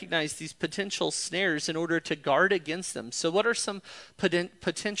to recognize these potential snares in order to guard against them. So what are some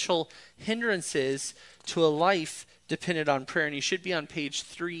potential hindrances to a life dependent on prayer? And you should be on page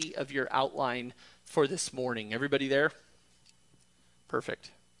 3 of your outline for this morning. Everybody there?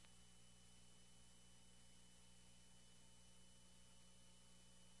 Perfect.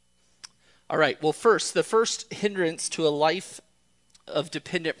 All right. Well, the first hindrance to a life of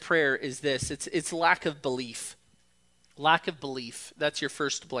dependent prayer is this. It's lack of belief. Lack of belief. That's your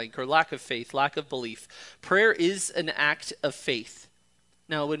first blank. Or lack of faith, lack of belief. Prayer is an act of faith.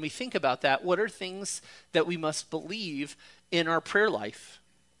 Now, when we think about that, what are things that we must believe in our prayer life?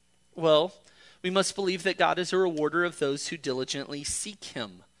 Well, we must believe that God is a rewarder of those who diligently seek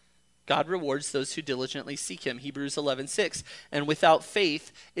him. God rewards those who diligently seek him. Hebrews 11:6. And without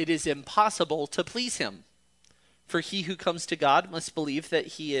faith, it is impossible to please him. For he who comes to God must believe that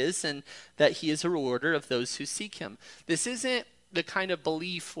he is, and that he is a rewarder of those who seek him. This isn't the kind of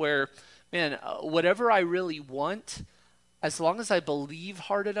belief where, man, whatever I really want, as long as I believe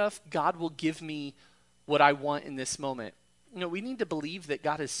hard enough, God will give me what I want in this moment. We need to believe that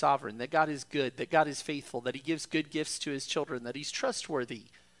God is sovereign, that God is good, that God is faithful, that he gives good gifts to his children, that he's trustworthy.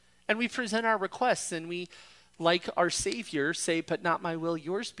 And we present our requests, and we, like our Savior, say, but not my will,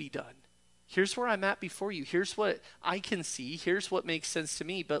 yours be done. Here's where I'm at before you. Here's what I can see. Here's what makes sense to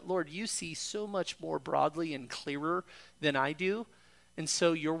me. But Lord, you see so much more broadly and clearer than I do. And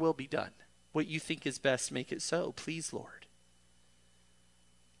so your will be done. What you think is best, make it so. Please, Lord.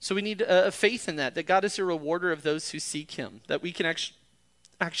 So we need a faith in that God is a rewarder of those who seek him, that we can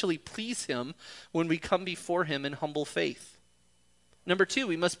actually please him when we come before him in humble faith. Number 2,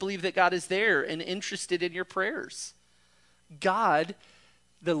 we must believe that God is there and interested in your prayers. God,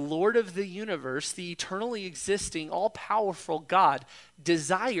 the Lord of the universe, the eternally existing, all-powerful God,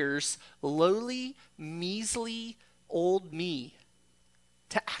 desires lowly, measly, old me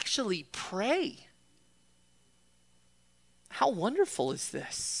to actually pray. How wonderful is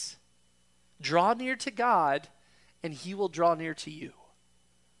this? Draw near to God, and he will draw near to you.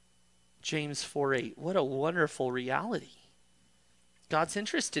 James 4:8. What a wonderful reality. God's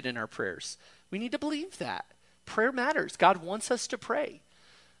interested in our prayers. We need to believe that. Prayer matters. God wants us to pray.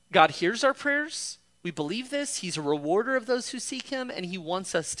 God hears our prayers. We believe this. He's a rewarder of those who seek him, and he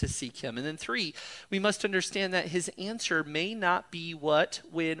wants us to seek him. And then 3, we must understand that his answer may not be what,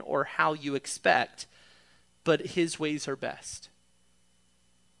 when, or how you expect, but his ways are best.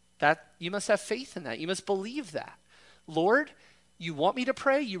 That you must have faith in that. You must believe that. Lord, you want me to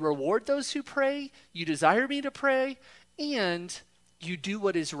pray. You reward those who pray. You desire me to pray, and you do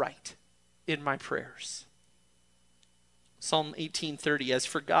what is right in my prayers. Psalm 18:30, as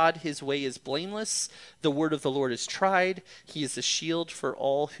for God, his way is blameless. The word of the Lord is tried. He is a shield for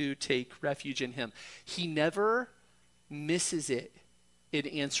all who take refuge in him. He never misses it in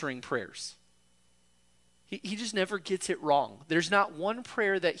answering prayers. He just never gets it wrong. There's not one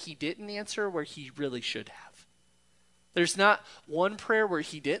prayer that he didn't answer where he really should have. There's not one prayer where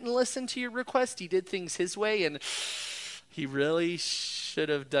he didn't listen to your request. He did things his way, and he really should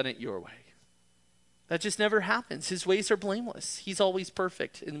have done it your way. That just never happens. His ways are blameless. He's always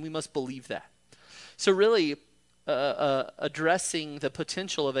perfect, and we must believe that. So really, addressing the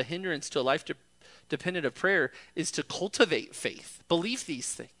potential of a hindrance to a life dependent of prayer is to cultivate faith. Believe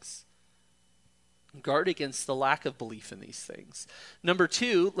these things. Guard against the lack of belief in these things. Number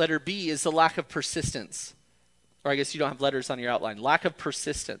 2, letter B, is the lack of persistence. Or I guess you don't have letters on your outline. Lack of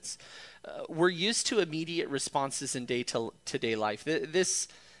persistence. We're used to immediate responses in day-to-day life. This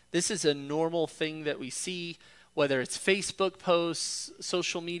is a normal thing that we see, whether it's Facebook posts,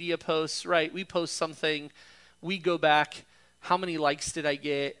 social media posts, right? We post something, we go back, how many likes did I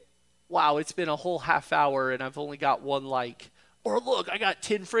get? Wow, it's been a whole half hour and I've only got 1 like. Or look, I got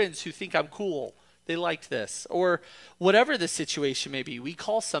 10 friends who think I'm cool. They liked this. Or whatever the situation may be. We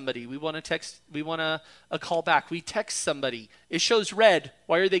call somebody. We want to text. We want a call back. We text somebody. It shows red.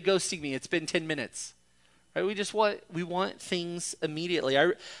 Why are they ghosting me? It's been 10 minutes. Right? We want things immediately.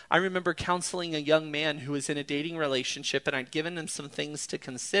 I remember counseling a young man who was in a dating relationship, and I'd given him some things to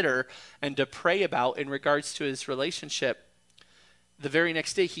consider and to pray about in regards to his relationship. The very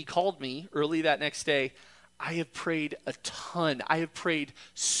next day, he called me early that next day. I have prayed a ton. I have prayed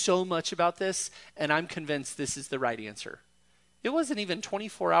so much about this, and I'm convinced this is the right answer. It wasn't even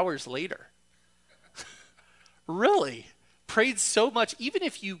 24 hours later. Really? Prayed so much. Even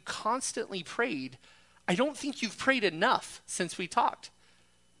if you constantly prayed, I don't think you've prayed enough since we talked.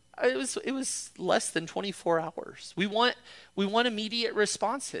 It was less than 24 hours. We want immediate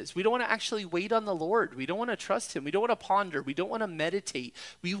responses. We don't want to actually wait on the Lord. We don't want to trust him. We don't want to ponder. We don't want to meditate.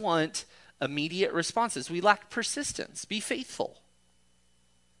 We want immediate responses. We lack persistence. Be faithful.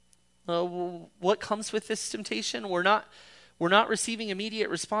 What comes with this temptation? We're not receiving immediate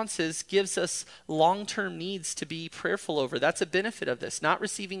responses gives us long-term needs to be prayerful over. That's a benefit of this. Not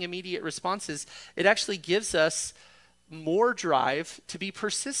receiving immediate responses, it actually gives us more drive to be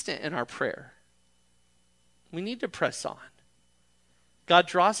persistent in our prayer. We need to press on. God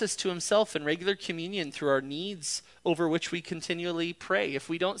draws us to himself in regular communion through our needs over which we continually pray. If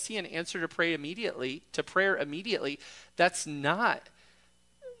we don't see an answer to prayer immediately, that's not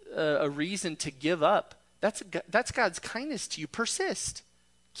a reason to give up. That's God's kindness to you. Persist.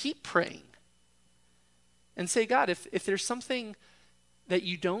 Keep praying. And say, God, if there's something that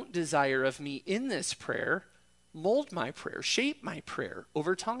you don't desire of me in this prayer, mold my prayer, shape my prayer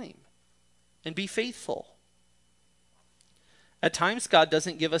over time, and be faithful. At times, God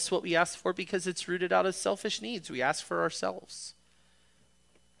doesn't give us what we ask for because it's rooted out of selfish needs. We ask for ourselves.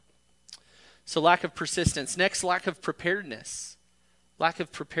 So lack of persistence. Next, lack of preparedness. Lack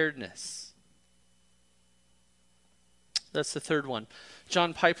of preparedness. That's the third one.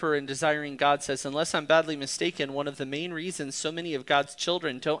 John Piper in Desiring God says, unless I'm badly mistaken, one of the main reasons so many of God's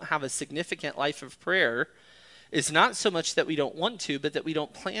children don't have a significant life of prayer is not so much that we don't want to, but that we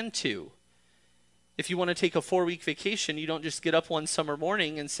don't plan to. If you want to take a 4-week vacation, you don't just get up one summer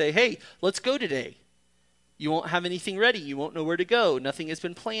morning and say, hey, let's go today. You won't have anything ready. You won't know where to go. Nothing has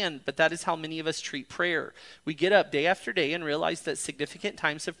been planned, but that is how many of us treat prayer. We get up day after day and realize that significant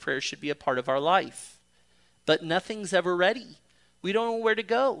times of prayer should be a part of our life. But nothing's ever ready. We don't know where to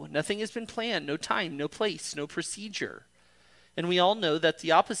go. Nothing has been planned. No time, no place, no procedure. And we all know that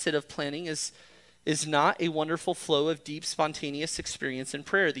the opposite of planning is not a wonderful flow of deep, spontaneous experience in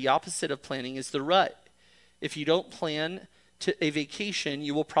prayer. The opposite of planning is the rut. If you don't plan a vacation,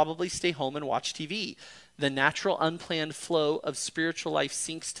 you will probably stay home and watch TV. The natural, unplanned flow of spiritual life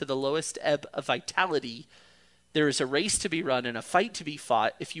sinks to the lowest ebb of vitality. There is a race to be run and a fight to be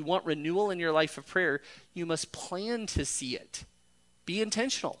fought. If you want renewal in your life of prayer, you must plan to see it. Be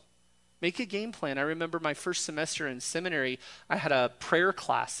intentional. Make a game plan. I remember my first semester in seminary, I had a prayer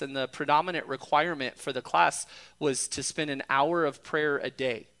class, and the predominant requirement for the class was to spend an hour of prayer a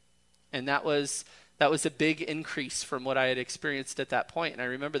day. And that was a big increase from what I had experienced at that point. And I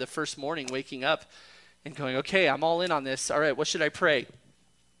remember the first morning waking up and going, okay, I'm all in on this. All right, what should I pray?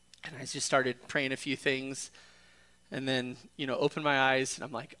 And I just started praying a few things, and then, opened my eyes, and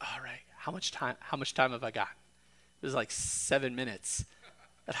I'm like, all right, how much time have I got? It was like 7 minutes.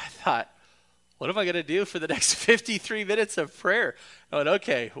 And I thought, what am I going to do for the next 53 minutes of prayer? I went,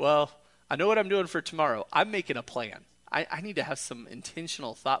 okay, well, I know what I'm doing for tomorrow. I'm making a plan. I need to have some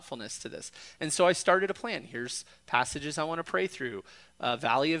intentional thoughtfulness to this. And so I started a plan. Here's passages I want to pray through.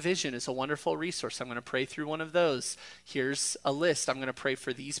 Valley of Vision is a wonderful resource. I'm going to pray through one of those. Here's a list. I'm going to pray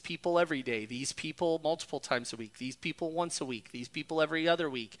for these people every day, these people multiple times a week, these people once a week, these people every other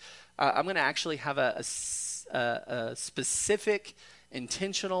week. I'm going to actually have a specific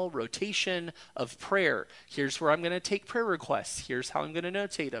intentional rotation of prayer. Here's where I'm going to take prayer requests. Here's how I'm going to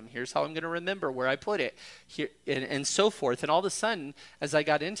notate them. Here's how I'm going to remember where I put it, here, and so forth. And all of a sudden, as I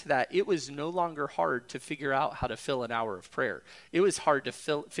got into that, it was no longer hard to figure out how to fill an hour of prayer. It was hard to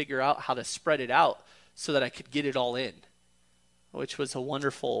figure out how to spread it out so that I could get it all in, which was a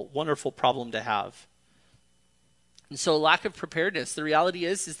wonderful, wonderful problem to have. And so lack of preparedness, the reality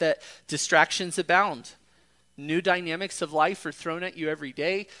is that distractions abound. New dynamics of life are thrown at you every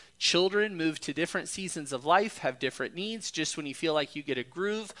day. Children move to different seasons of life, have different needs. Just when you feel like you get a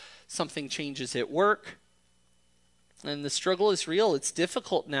groove, something changes at work. And the struggle is real. It's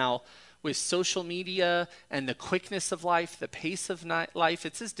difficult now with social media and the quickness of life, the pace of life.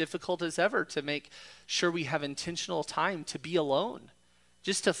 It's as difficult as ever to make sure we have intentional time to be alone.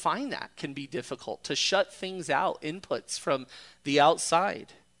 Just to find that can be difficult, to shut things out, inputs from the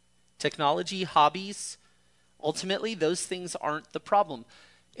outside. Technology, hobbies, ultimately, those things aren't the problem.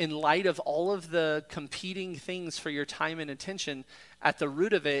 In light of all of the competing things for your time and attention, at the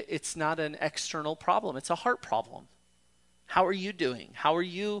root of it, it's not an external problem. It's a heart problem. How are you doing? How are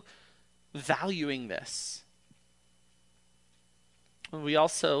you valuing this? We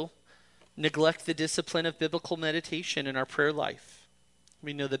also neglect the discipline of biblical meditation in our prayer life.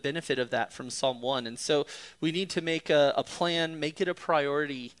 We know the benefit of that from Psalm 1. And so we need to make a plan, make it a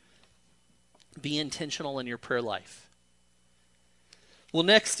priority. Be intentional in your prayer life. Well,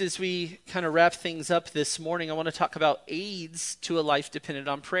 next, as we kind of wrap things up this morning, I want to talk about aids to a life dependent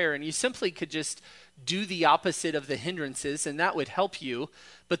on prayer. And you simply could just do the opposite of the hindrances, and that would help you.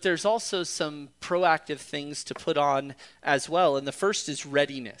 But there's also some proactive things to put on as well. And the first is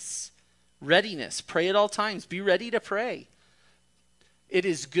readiness. Readiness. Pray at all times. Be ready to pray. It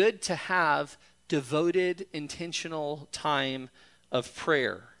is good to have devoted, intentional time of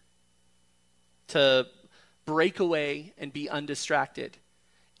prayer, to break away and be undistracted.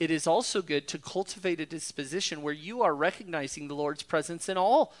 It is also good to cultivate a disposition where you are recognizing the Lord's presence in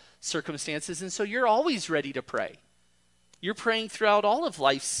all circumstances, and so you're always ready to pray. You're praying throughout all of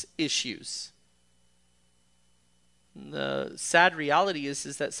life's issues. The sad reality is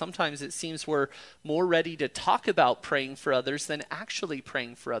that sometimes it seems we're more ready to talk about praying for others than actually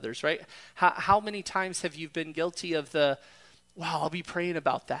praying for others, right? How many times have you been guilty of wow, I'll be praying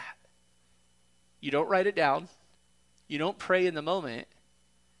about that. You don't write it down. You don't pray in the moment.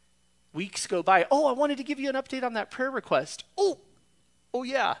 Weeks go by. Oh, I wanted to give you an update on that prayer request. Oh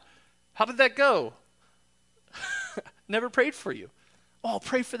yeah. How did that go? Never prayed for you. Oh, I'll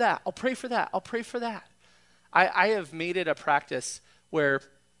pray for that. I'll pray for that. I'll pray for that. I have made it a practice where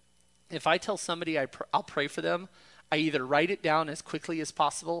if I tell somebody I'll pray for them, I either write it down as quickly as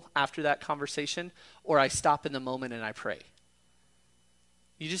possible after that conversation, or I stop in the moment and I pray.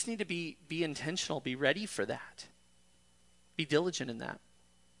 You just need to be intentional, be ready for that. Be diligent in that.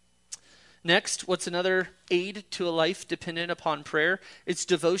 Next, what's another aid to a life dependent upon prayer? It's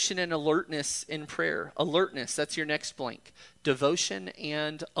devotion and alertness in prayer. Alertness, that's your next blank. Devotion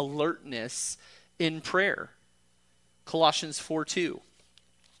and alertness in prayer. Colossians 4:2.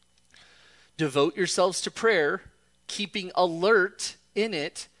 Devote yourselves to prayer, keeping alert in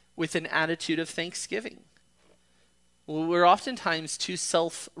it with an attitude of thanksgiving. We're oftentimes too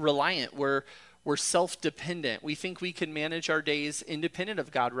self-reliant. We're self-dependent. We think we can manage our days independent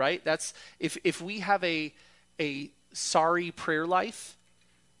of God, right? That's if we have a sorry prayer life,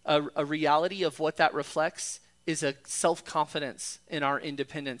 a reality of what that reflects is a self-confidence in our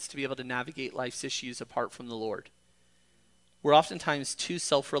independence to be able to navigate life's issues apart from the Lord. We're oftentimes too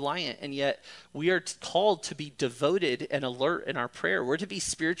self-reliant, and yet we are called to be devoted and alert in our prayer. We're to be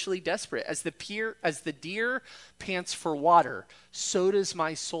spiritually desperate. As the deer pants for water, so does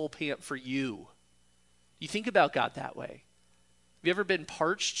my soul pant for you. You think about God that way. Have you ever been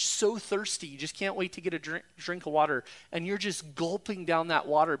parched, so thirsty, you just can't wait to get a drink of water, and you're just gulping down that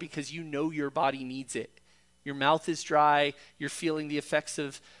water because you know your body needs it. Your mouth is dry, you're feeling the effects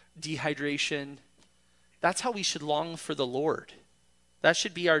of dehydration. That's how we should long for the Lord. That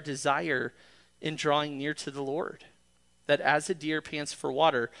should be our desire in drawing near to the Lord. That as a deer pants for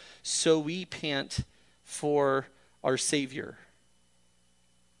water, so we pant for our Savior.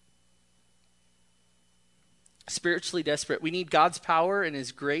 Spiritually desperate. We need God's power and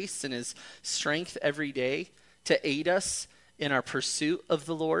His grace and His strength every day to aid us in our pursuit of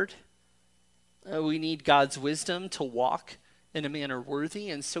the Lord. We need God's wisdom to walk in a manner worthy,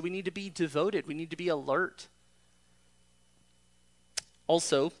 and so we need to be devoted. We need to be alert.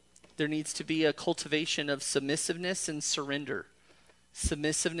 Also, there needs to be a cultivation of submissiveness and surrender.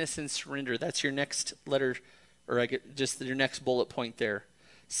 Submissiveness and surrender. That's your next letter, or your next bullet point there.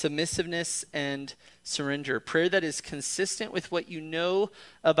 Submissiveness and surrender. Prayer that is consistent with what you know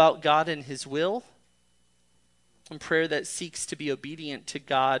about God and His will, and prayer that seeks to be obedient to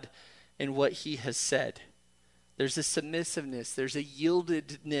God and what He has said. There's a submissiveness, there's a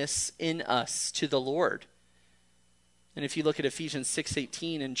yieldedness in us to the Lord. And if you look at Ephesians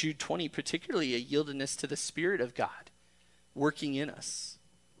 6:18 and Jude 20, particularly a yieldedness to the Spirit of God working in us.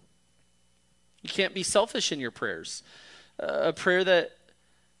 You can't be selfish in your prayers. A prayer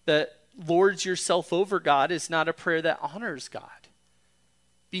that lords yourself over God is not a prayer that honors God.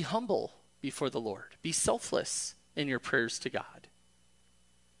 Be humble before the Lord. Be selfless in your prayers to God.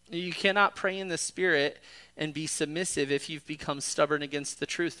 You cannot pray in the Spirit and be submissive if you've become stubborn against the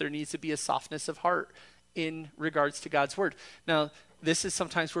truth. There needs to be a softness of heart in regards to God's word. Now, this is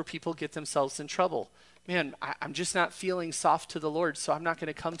sometimes where people get themselves in trouble. Man, I'm just not feeling soft to the Lord, so I'm not going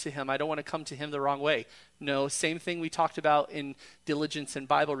to come to Him. I don't want to come to Him the wrong way. No, same thing we talked about in diligence in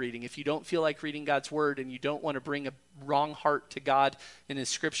Bible reading. If you don't feel like reading God's word and you don't want to bring a wrong heart to God in His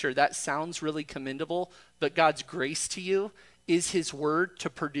scripture, that sounds really commendable, but God's grace to you is His word to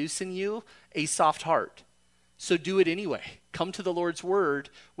produce in you a soft heart. So do it anyway. Come to the Lord's word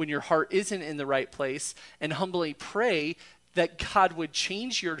when your heart isn't in the right place and humbly pray that God would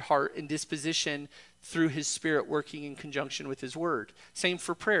change your heart and disposition through His Spirit working in conjunction with His word. Same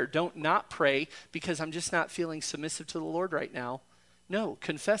for prayer. Don't not pray because I'm just not feeling submissive to the Lord right now. No,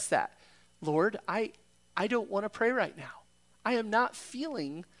 confess that. Lord, I don't want to pray right now. I am not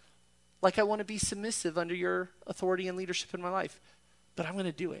feeling like I want to be submissive under your authority and leadership in my life, but I'm going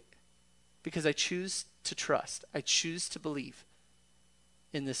to do it because I choose to trust. I choose to believe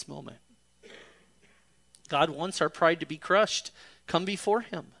in this moment. God wants our pride to be crushed. Come before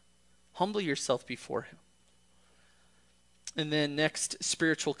Him. Humble yourself before Him. And then next,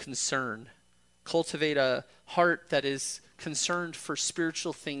 spiritual concern. Cultivate a heart that is concerned for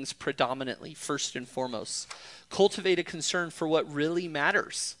spiritual things predominantly, first and foremost. Cultivate a concern for what really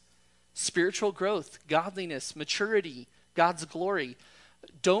matters. Spiritual growth, godliness, maturity, God's glory.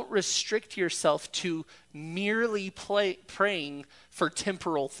 Don't restrict yourself to merely praying for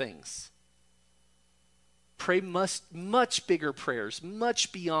temporal things. Pray much bigger prayers,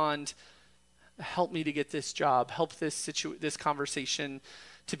 much beyond, help me to get this job, help this conversation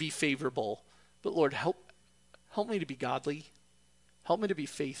to be favorable. But Lord, help me to be godly. Help me to be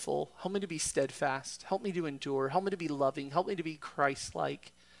faithful. Help me to be steadfast. Help me to endure. Help me to be loving. Help me to be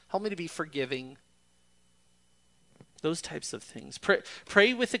Christ-like. Help me to be forgiving. Those types of things.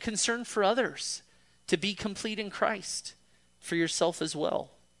 Pray with a concern for others, to be complete in Christ, for yourself as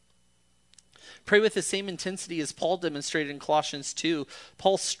well. Pray with the same intensity as Paul demonstrated in Colossians 2.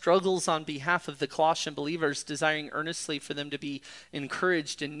 Paul struggles on behalf of the Colossian believers, desiring earnestly for them to be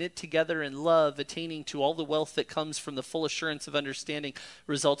encouraged and knit together in love, attaining to all the wealth that comes from the full assurance of understanding,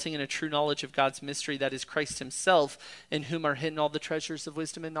 resulting in a true knowledge of God's mystery, that is Christ himself, in whom are hidden all the treasures of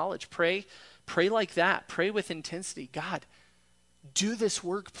wisdom and knowledge. Pray like that. Pray with intensity. God, do this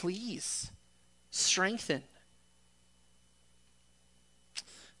work, please. Strengthen.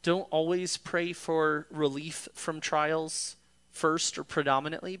 Don't always pray for relief from trials first or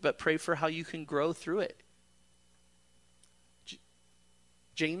predominantly, but pray for how you can grow through it.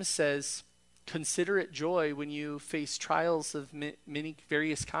 James says, consider it joy when you face trials of many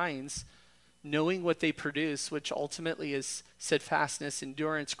various kinds, knowing what they produce, which ultimately is steadfastness,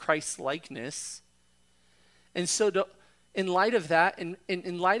 endurance, Christ-likeness. And so in light of that,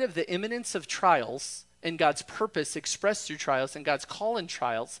 in light of the imminence of trials, and God's purpose expressed through trials and God's call in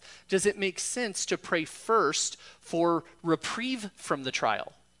trials, does it make sense to pray first for reprieve from the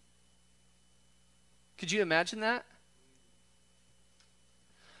trial? Could you imagine that?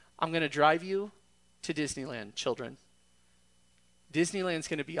 I'm going to drive you to Disneyland, children. Disneyland's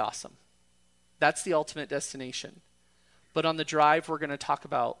going to be awesome. That's the ultimate destination. But on the drive, we're going to talk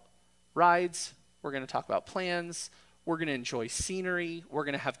about rides. We're going to talk about plans. We're going to enjoy scenery. We're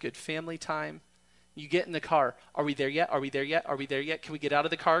going to have good family time. You get in the car. Are we there yet? Are we there yet? Are we there yet? Can we get out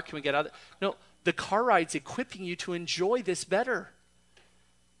of the car? Can we get out? No, the car ride's equipping you to enjoy this better.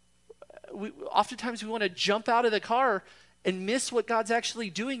 Oftentimes we want to jump out of the car and miss what God's actually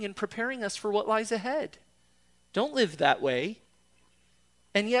doing in preparing us for what lies ahead. Don't live that way.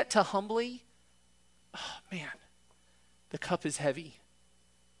 And yet to humbly, oh man, the cup is heavy,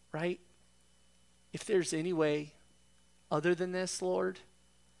 right? If there's any way other than this, Lord,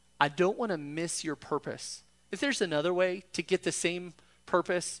 I don't want to miss your purpose. If there's another way to get the same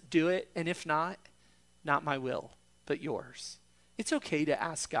purpose, do it. And if not, not my will, but yours. It's okay to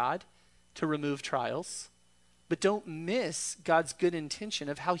ask God to remove trials, but don't miss God's good intention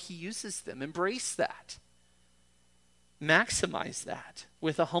of how he uses them. Embrace that. Maximize that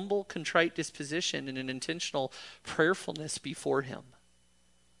with a humble, contrite disposition and an intentional prayerfulness before him.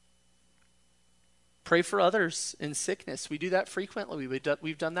 Pray for others in sickness. We do that frequently.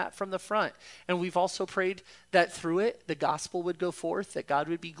 We've done that from the front. And we've also prayed that through it, the gospel would go forth, that God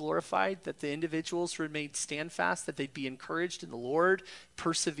would be glorified, that the individuals remain standfast, that they'd be encouraged in the Lord,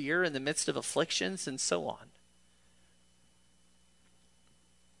 persevere in the midst of afflictions, and so on.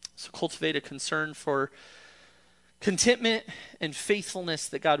 So cultivate a concern for contentment and faithfulness,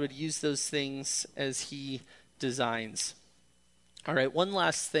 that God would use those things as he designs. All right, one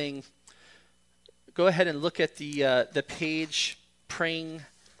last thing. Go ahead and look at the page, praying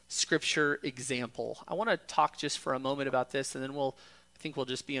scripture example. I want to talk just for a moment about this, and then I think we'll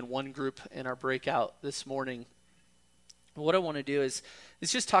just be in one group in our breakout this morning. What I want to do is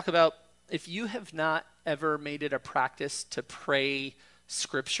just talk about, if you have not ever made it a practice to pray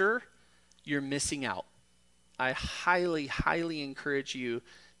scripture, you're missing out. I highly, highly encourage you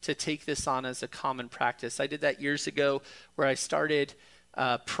to take this on as a common practice. I did that years ago, where I started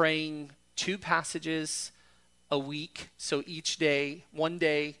praying 2 passages a week. So each day, one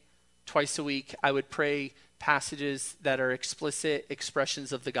day, twice a week, I would pray passages that are explicit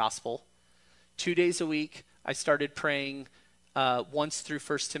expressions of the gospel. 2 days a week, I started praying once through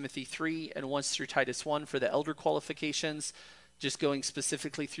 1 Timothy 3 and once through Titus 1 for the elder qualifications, just going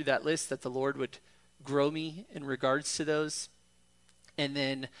specifically through that list, that the Lord would grow me in regards to those. And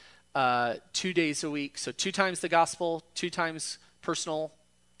then 2 days a week, so 2 times the gospel, 2 times personal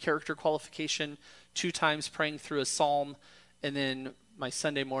character qualification, 2 times praying through a psalm, and then my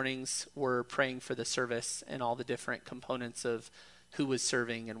Sunday mornings were praying for the service and all the different components of who was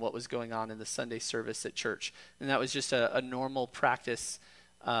serving and what was going on in the Sunday service at church. And that was just a normal practice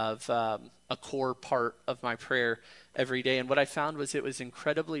of a core part of my prayer every day. And what I found was it was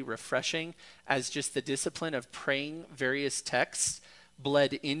incredibly refreshing, as just the discipline of praying various texts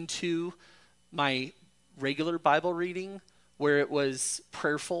bled into my regular Bible reading, where it was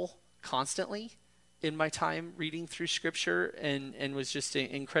prayerful constantly in my time reading through scripture, and was just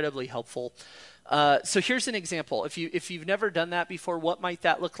incredibly helpful. So here's an example. If you've never done that before, what might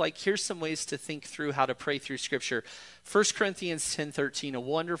that look like? Here's some ways to think through how to pray through Scripture. 1 Corinthians 10:13, a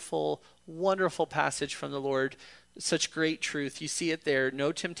wonderful, wonderful passage from the Lord. Such great truth. You see it there.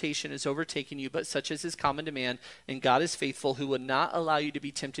 No temptation has overtaken you, but such as is common to man. And God is faithful, who will not allow you to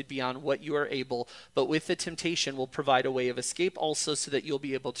be tempted beyond what you are able, but with the temptation will provide a way of escape also, so that you'll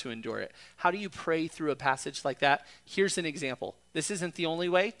be able to endure it. How do you pray through a passage like that? Here's an example. This isn't the only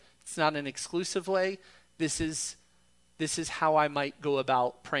way. It's not an exclusive way. This is how I might go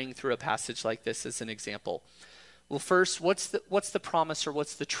about praying through a passage like this as an example. Well, first, what's the promise, or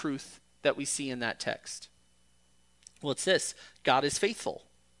what's the truth that we see in that text? Well, it's this: God is faithful.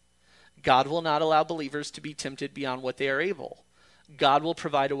 God will not allow believers to be tempted beyond what they are able. God will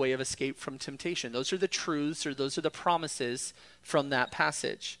provide a way of escape from temptation. Those are the truths, or those are the promises from that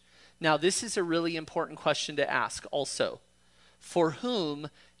passage. Now, this is a really important question to ask also. For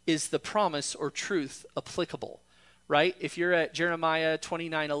whom is the promise or truth applicable? Right? If you're at Jeremiah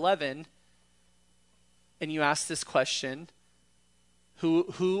 29:11 and you ask this question,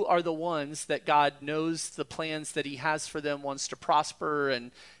 who are the ones that God knows the plans that he has for them, wants to prosper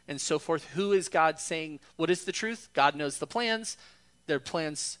and so forth? Who is God saying, what is the truth? God knows the plans. Their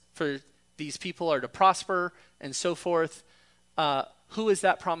plans for these people are to prosper and so forth. Who is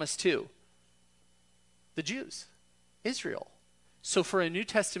that promise to? The Jews, Israel. So for a New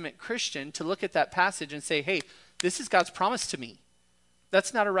Testament Christian to look at that passage and say, hey, this is God's promise to me,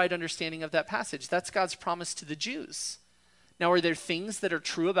 that's not a right understanding of that passage. That's God's promise to the Jews. Now, are there things that are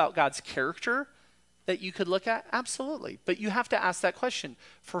true about God's character that you could look at? Absolutely. But you have to ask that question.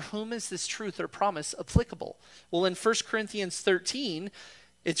 For whom is this truth or promise applicable? Well, in 1 Corinthians 13,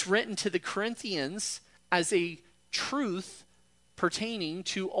 it's written to the Corinthians as a truth pertaining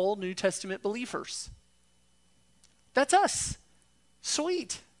to all New Testament believers. That's us.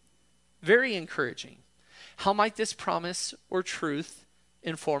 Sweet. Very encouraging. How might this promise or truth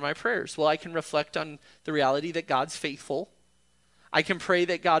inform my prayers? Well, I can reflect on the reality that God's faithful. I can pray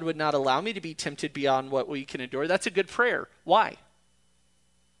that God would not allow me to be tempted beyond what we can endure. That's a good prayer. Why?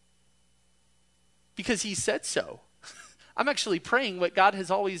 Because he said so. I'm actually praying what God has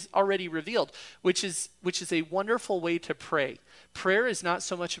already revealed, which is a wonderful way to pray. Prayer is not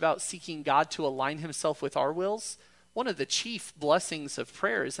so much about seeking God to align himself with our wills. One of the chief blessings of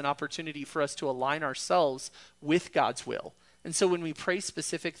prayer is an opportunity for us to align ourselves with God's will. And so when we pray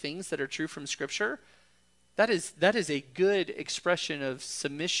specific things that are true from Scripture, that is a good expression of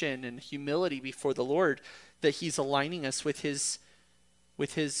submission and humility before the Lord, that he's aligning us with his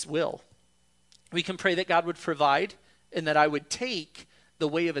will. We can pray that God would provide and that I would take the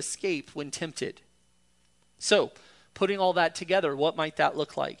way of escape when tempted. So, putting all that together, what might that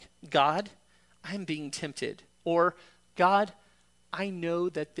look like? God, I'm being tempted. Or, God, I know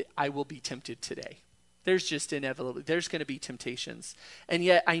that I will be tempted today. There's just inevitably, there's going to be temptations. And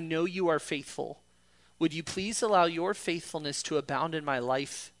yet I know you are faithful. Would you please allow your faithfulness to abound in my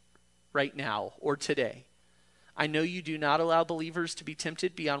life right now or today? I know you do not allow believers to be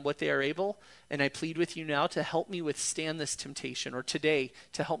tempted beyond what they are able, and I plead with you now to help me withstand this temptation, or today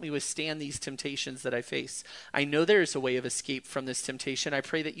to help me withstand these temptations that I face. I know there is a way of escape from this temptation. I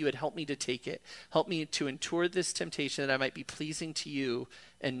pray that you would help me to take it. Help me to endure this temptation, that I might be pleasing to you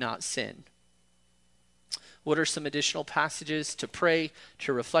and not sin. What are some additional passages to pray,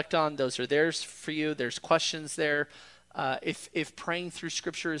 to reflect on? Those are theirs for you. There's questions there. If praying through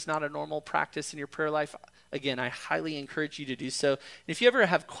Scripture is not a normal practice in your prayer life, again, I highly encourage you to do so. And if you ever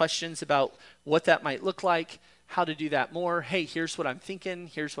have questions about what that might look like, how to do that more, hey, here's what I'm thinking,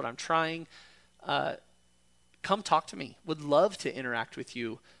 here's what I'm trying, come talk to me. Would love to interact with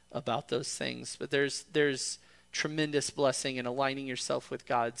you about those things. But there's tremendous blessing in aligning yourself with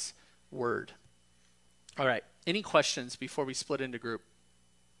God's word. All right. Any questions before we split into group?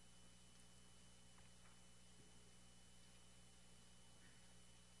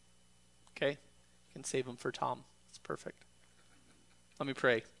 Okay. You can save them for Tom. It's perfect. Let me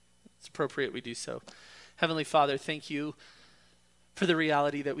pray. It's appropriate we do so. Heavenly Father, thank you for the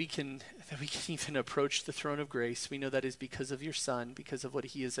reality that we can even approach the throne of grace. We know that is because of your Son, because of what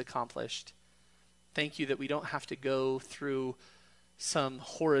he has accomplished. Thank you that we don't have to go through some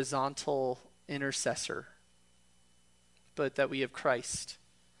horizontal intercessor, but that we have Christ,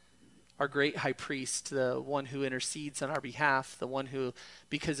 our great high priest, the one who intercedes on our behalf, the one who,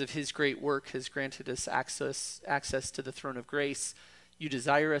 because of his great work, has granted us access to the throne of grace. You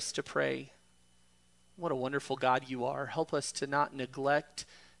desire us to pray. What a wonderful God you are. Help us to not neglect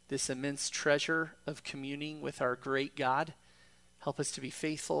this immense treasure of communing with our great God. Help us to be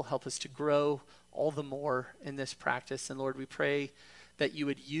faithful. Help us to grow all the more in this practice. And Lord, we pray that you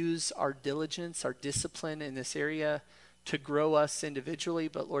would use our diligence, our discipline in this area to grow us individually,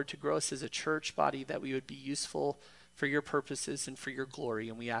 but Lord, to grow us as a church body, that we would be useful for your purposes and for your glory.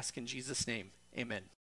 And we ask in Jesus' name, amen.